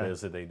whatever Yeah. it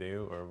is that they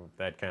do, or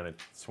that kind of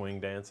swing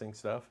dancing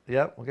stuff.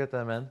 Yep, we'll get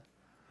them in.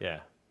 Yeah.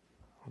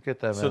 We'll get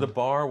them So in. the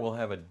bar will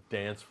have a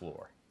dance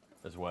floor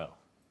as well,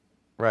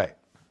 Right.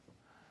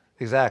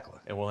 Exactly.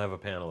 and we'll have a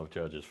panel of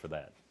judges for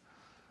that.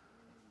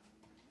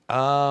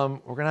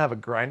 We're gonna have a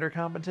grinder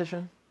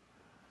competition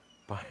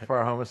But for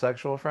our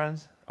homosexual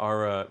friends.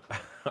 our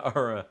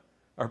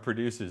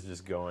producer's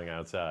just going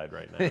outside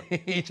right now.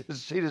 She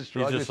just He's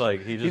shrugged just his-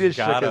 like he he just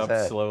shook got his up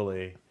head.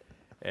 slowly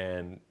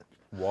and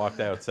walked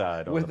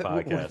outside on the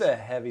podcast. with a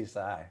heavy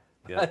sigh.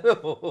 Yeah.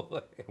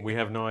 We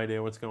have no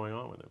idea what's going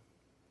on with him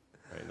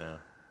right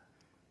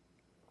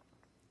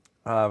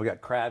now. We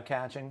got crab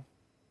catching.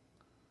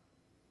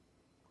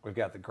 We've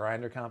got the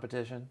grinder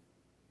competition.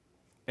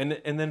 And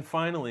then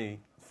finally,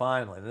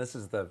 Finally, this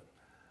is the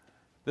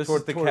this Tour-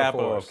 is the tour de capo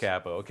force. of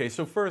capo. Okay,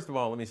 so first of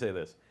all, let me say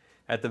this.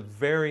 At the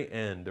very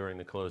end, during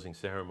the closing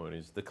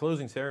ceremonies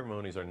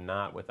are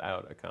not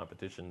without a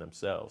competition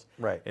themselves.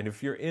 Right. And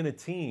if you're in a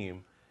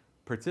team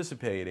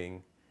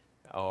participating,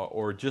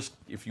 or just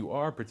if you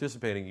are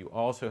participating, you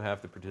also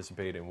have to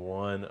participate in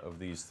one of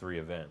these 3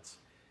 events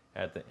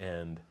at the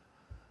end,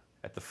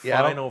 at the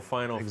Yeah, I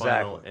final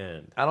exactly.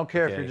 end. I don't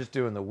care if Okay? you're just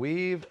doing the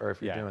weave or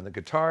if you're Yeah. doing the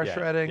guitar Yeah,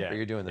 shredding yeah, or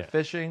you're doing the yeah,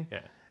 fishing.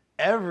 Yeah.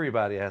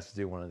 Everybody has to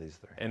do one of these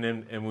 3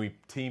 And we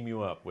team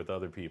you up with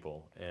other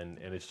people, and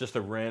it's just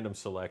a random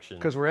selection.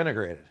 because we're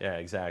integrated. Yeah,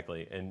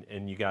 exactly.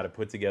 And you got to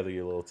put together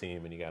your little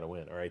team, and you got to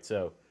win. All right,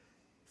 so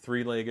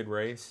 3-legged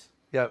race,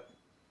 Yep.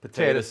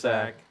 potato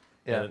sack,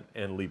 Yeah.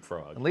 and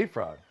leapfrog. And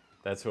leapfrog.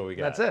 That's what we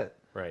got. That's it.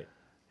 Right.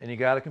 And you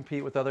got to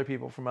compete with other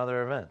people from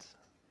other events.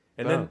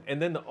 And Boom.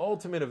 then the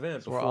ultimate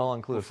event we're all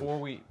inclusive.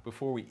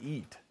 before we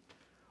eat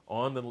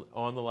on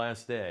the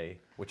last day,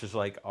 which is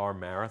like our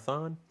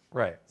marathon.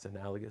 Right. It's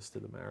analogous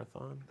to the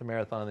marathon. The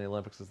marathon of the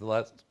Olympics is the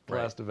last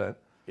Right. event.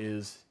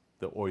 Is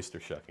the oyster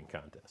shucking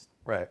contest.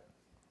 Right.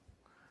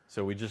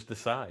 So we just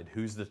decide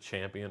who's the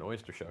champion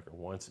oyster shucker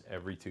once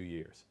every 2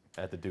 years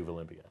at the Duve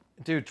Olympiad.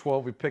 Dude,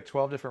 we pick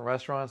 12 different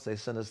restaurants. They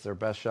send us their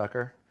best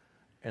shucker.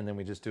 And then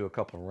we just do a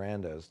couple of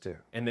randos too.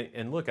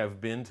 And look,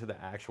 I've been to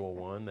the actual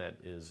one that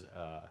is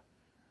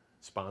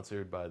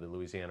sponsored by the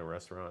Louisiana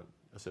Restaurant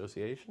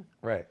Association,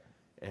 Right.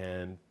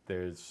 and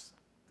there's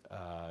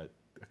a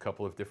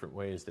couple of different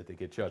ways that they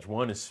get judged.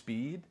 One is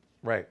speed,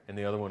 Right. and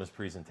the other one is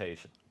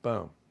presentation.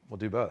 Boom. We'll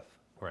do both.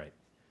 Right.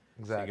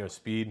 So Exactly. you go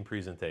speed and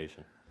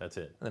presentation. That's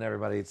it. And then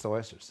everybody eats the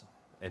oysters.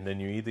 And then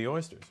you eat the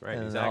oysters, right? And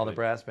then exactly. all the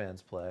brass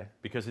bands play.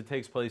 Because it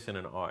takes place in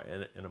an R,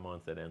 in a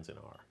month that ends in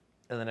R.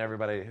 And then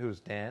everybody who's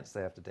danced,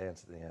 they have to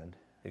dance at the end.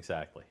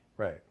 Exactly.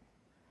 Right.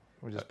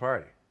 We just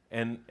party.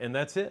 And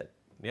that's it.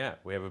 Yeah,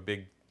 we have a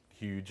big,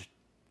 huge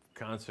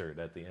concert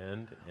at the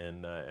end,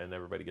 and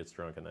everybody gets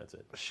drunk, and that's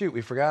it. Shoot,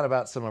 we forgot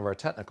about some of our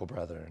technical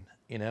brethren.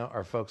 You know,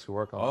 our folks who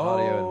work on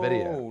audio and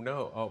video. Oh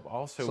no! Oh,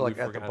 also, So like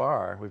we at the forgot-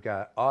 bar, we've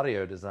got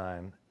audio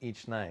design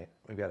each night.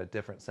 We've got a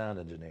different sound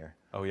engineer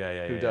Oh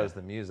yeah, who does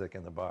the music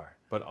in the bar.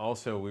 But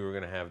also, we were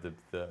going to have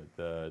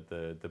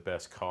the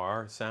best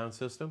car sound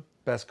system.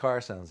 Best car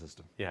sound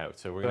system. Yeah,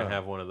 so we're going to Boom.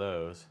 have one of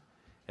those,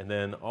 and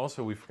then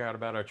also we forgot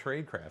about our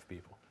tradecraft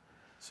people.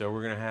 So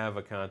we're going to have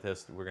a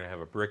contest. We're going to have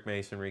a brick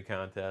masonry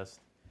contest.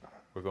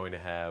 We're going to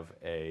have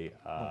a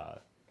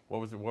what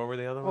were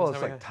the other Well, ones? it's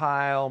that we like had?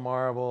 tile,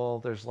 marble.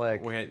 There's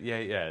like We had,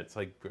 yeah. It's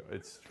like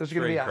it's. there's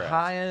going to be a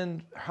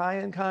tradecrafts. high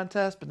end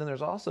contest, but then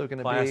there's also going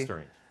to be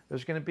Plastering.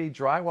 there's going to be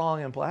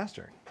drywalling and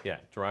plastering. Yeah,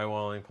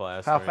 drywalling,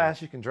 plastering. How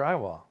fast you can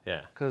drywall?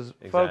 Yeah, Because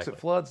folks, exactly. it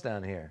floods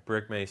down here.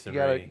 Brick You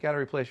masonry. gotta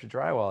replace your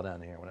drywall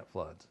down here when it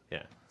floods.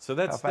 Yeah. So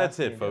How that's fast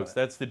can it, you do folks. it?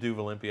 That's the Duve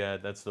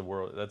Olympiad. That's the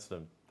world. That's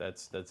it.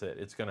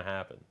 It's going to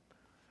happen.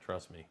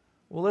 Trust me.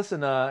 Well,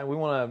 listen, we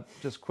want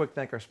to just quick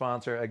thank our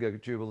sponsor, Egg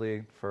Yolk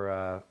Jubilee,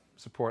 for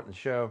supporting the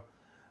show.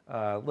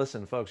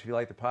 Listen, folks, if you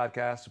like the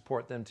podcast,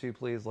 support them too,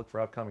 please. Look for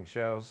upcoming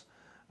shows.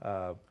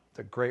 They're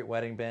a great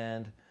wedding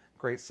band,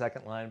 great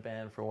second line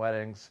band for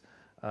weddings.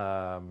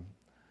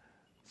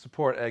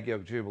 Support Egg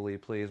Yolk Jubilee,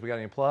 please. We got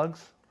any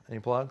plugs? Any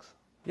plugs?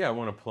 Yeah, I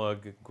want to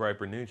plug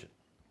Griper Nugent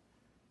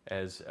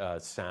as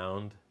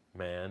sound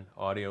man,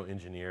 audio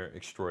engineer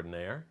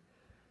extraordinaire.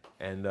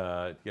 And,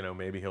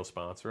 maybe he'll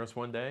sponsor us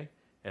one day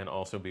and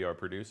also be our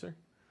producer.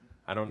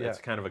 I don't. Yeah. It's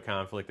kind of a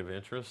conflict of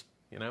interest,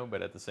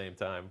 but at the same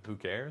time, who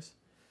cares?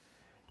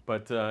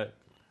 But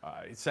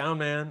sound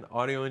man,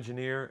 audio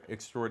engineer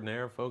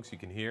extraordinaire, folks, you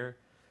can hear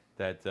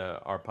that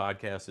our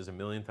podcast is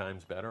 1,000,000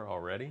 times better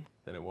already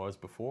than it was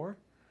before.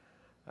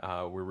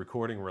 We're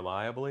recording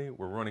reliably.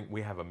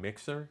 We have a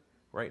mixer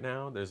right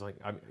now. There's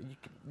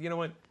you know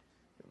what,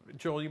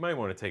 Joel, you might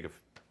want to take a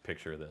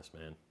picture of this,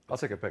 man. I'll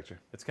take a picture.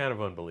 It's kind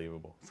of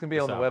unbelievable. It's going to be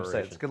on the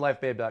website. It's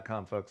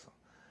goodlifebabe.com, folks.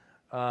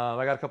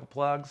 I got a couple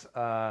plugs.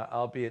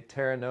 I'll be at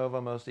Terra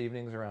Nova most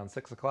evenings around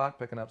 6 o'clock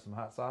picking up some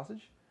hot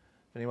sausage.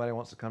 If anybody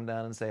wants to come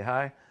down and say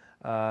hi.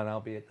 And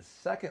I'll be at the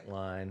Second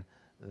Line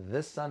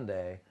this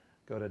Sunday.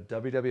 Go to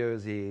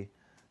wwoz.org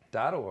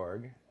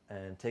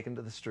and take them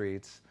to the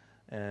streets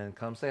and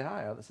come say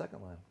hi out at the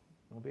Second Line.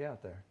 We'll be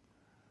out there.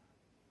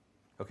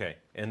 Okay,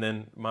 and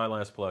then my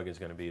last plug is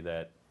going to be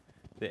that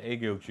the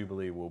Egg Yolk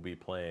Jubilee will be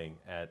playing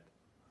at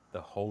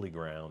the Holy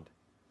Ground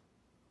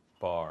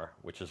Bar,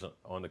 which is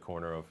on the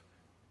corner of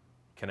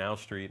Canal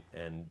Street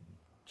and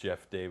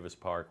Jeff Davis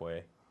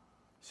Parkway,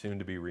 soon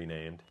to be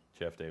renamed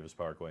Jeff Davis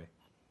Parkway,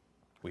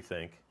 we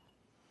think.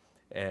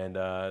 And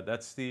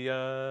that's the...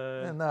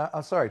 And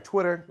I'm sorry,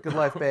 Twitter, Good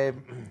Life Babe,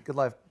 Good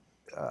Life,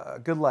 A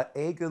Good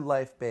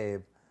Life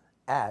Babe,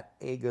 at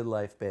A Good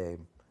Life Babe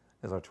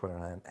is our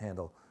Twitter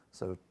handle.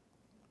 So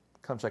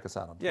come check us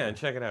out on Twitter. Yeah, and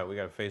check it out. We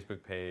got a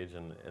Facebook page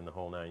and the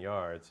whole 9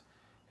 yards.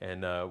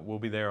 And we'll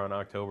be there on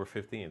October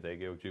 15th,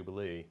 Egg Yolk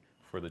Jubilee,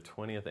 for the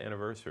 20th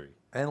anniversary.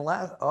 And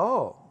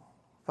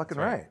fucking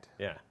right.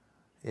 Yeah,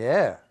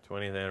 Yeah,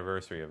 20th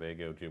anniversary of Egg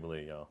Yolk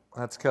Jubilee, y'all.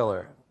 that's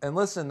killer. And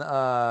listen,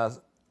 now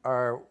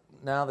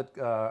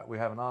that we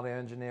have an audio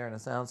engineer and a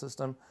sound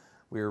system,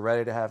 we are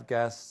ready to have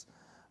guests.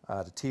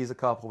 To tease a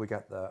couple, we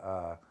got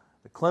the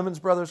Clemens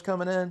brothers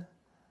coming in,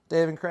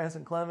 Dave and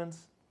Cranston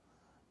Clemens,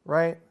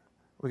 right?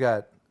 We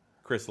got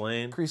Chris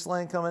Lane. Chris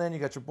Lane coming in. You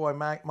got your boy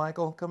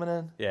Michael coming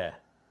in, Yeah,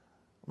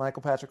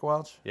 Michael Patrick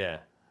Welch. yeah,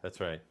 that's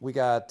right. We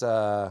got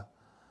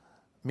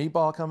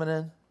Meatball coming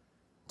in,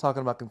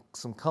 talking about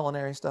some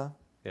culinary stuff.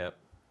 Yep.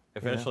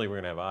 Eventually, we're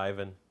going to have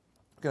Ivan.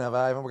 We're gonna have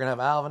Ivan. We're gonna have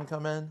Alvin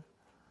come in.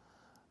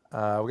 We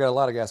got a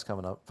lot of guests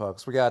coming up,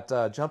 folks. We got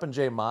Jumpin'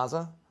 Jay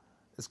Mazza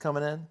is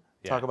coming in.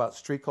 Talk Yeah. about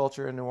street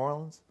culture in New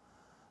Orleans.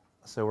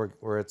 So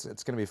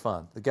it's gonna be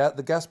fun.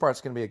 The guest part's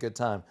gonna be a good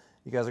time.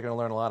 You guys are gonna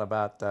learn a lot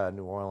about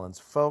New Orleans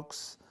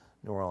folks,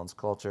 New Orleans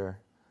culture,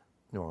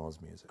 New Orleans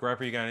music.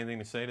 Grapper, you got anything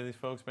to say to these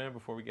folks, man,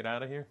 before we get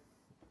out of here?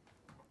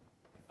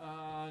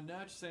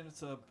 No, just saying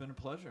it's been a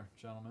pleasure,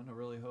 gentlemen. I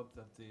really hope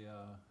that the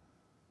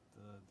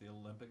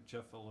Olympic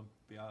Jeff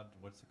Olympiad,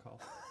 what's it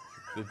called?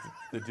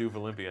 The Duve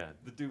Olympiad.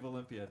 The Duve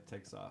Olympiad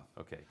takes off.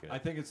 Okay, good. I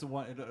think it's the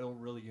one. It'll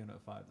really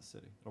unify the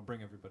city. It'll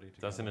bring everybody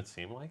together. Doesn't it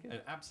seem like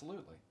it?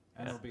 Absolutely,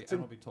 and Yeah.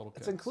 it'll be total.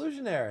 It's chaos.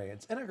 inclusionary.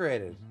 It's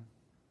integrated.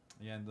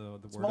 Yeah, and the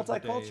It's word of the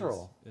day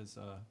multicultural. is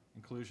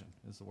inclusion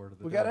is the word of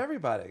the We day. got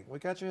everybody. We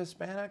got your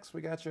Hispanics.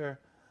 We got your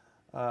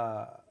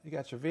you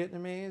got your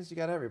Vietnamese. You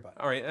got everybody.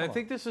 All right, I Come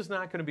think this is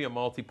not going to be a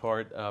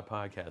multi-part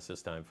podcast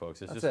this time,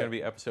 folks. It's That's just going it. to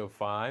be episode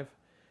 5.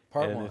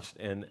 Part and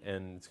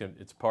 1.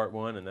 It's part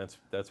 1, and that's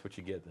what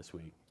you get this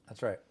week.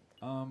 That's right.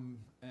 And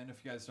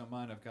if you guys don't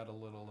mind, I've got a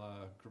little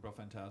Grupo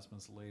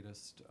Fantasma's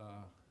latest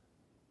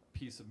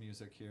piece of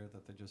music here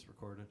that they just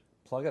recorded.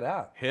 Plug it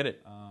out. Hit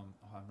it. I'm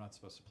not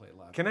supposed to play it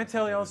live. Can I but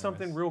tell I'll do y'all it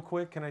something anyways. real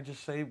quick? Can I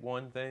just say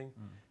one thing?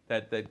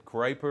 That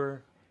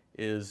Griper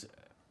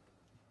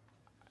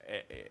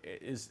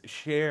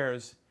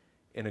shares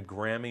in a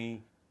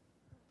Grammy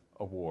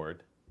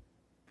award.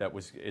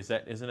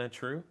 Isn't that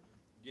true?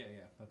 Yeah,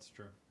 that's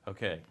true.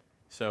 Okay.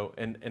 So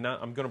and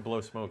I'm going to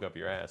blow smoke up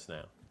your ass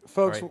now.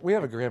 Folks, All right. we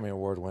have a Grammy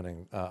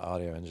Award-winning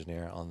audio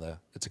engineer on the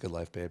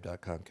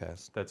it'sagoodlifebabe.com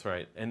cast. That's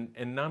right. And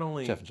not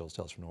only Jeff and Joel's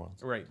Tales from New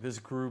Orleans. right, this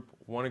group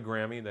won a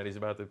Grammy that he's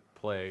about to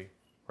play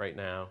right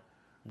now,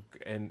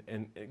 and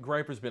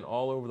Griper's been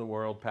all over the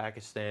world,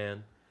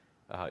 Pakistan,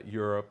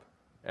 Europe,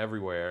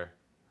 everywhere,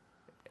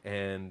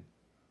 and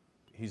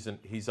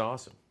he's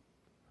awesome.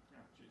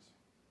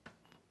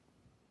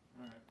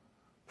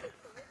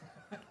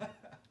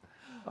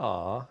 Aw.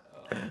 All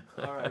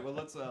right, well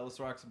let's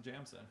rock some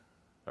jams then.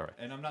 All right.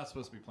 And I'm not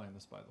supposed to be playing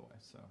this, by the way,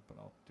 but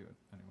I'll do it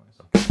anyways.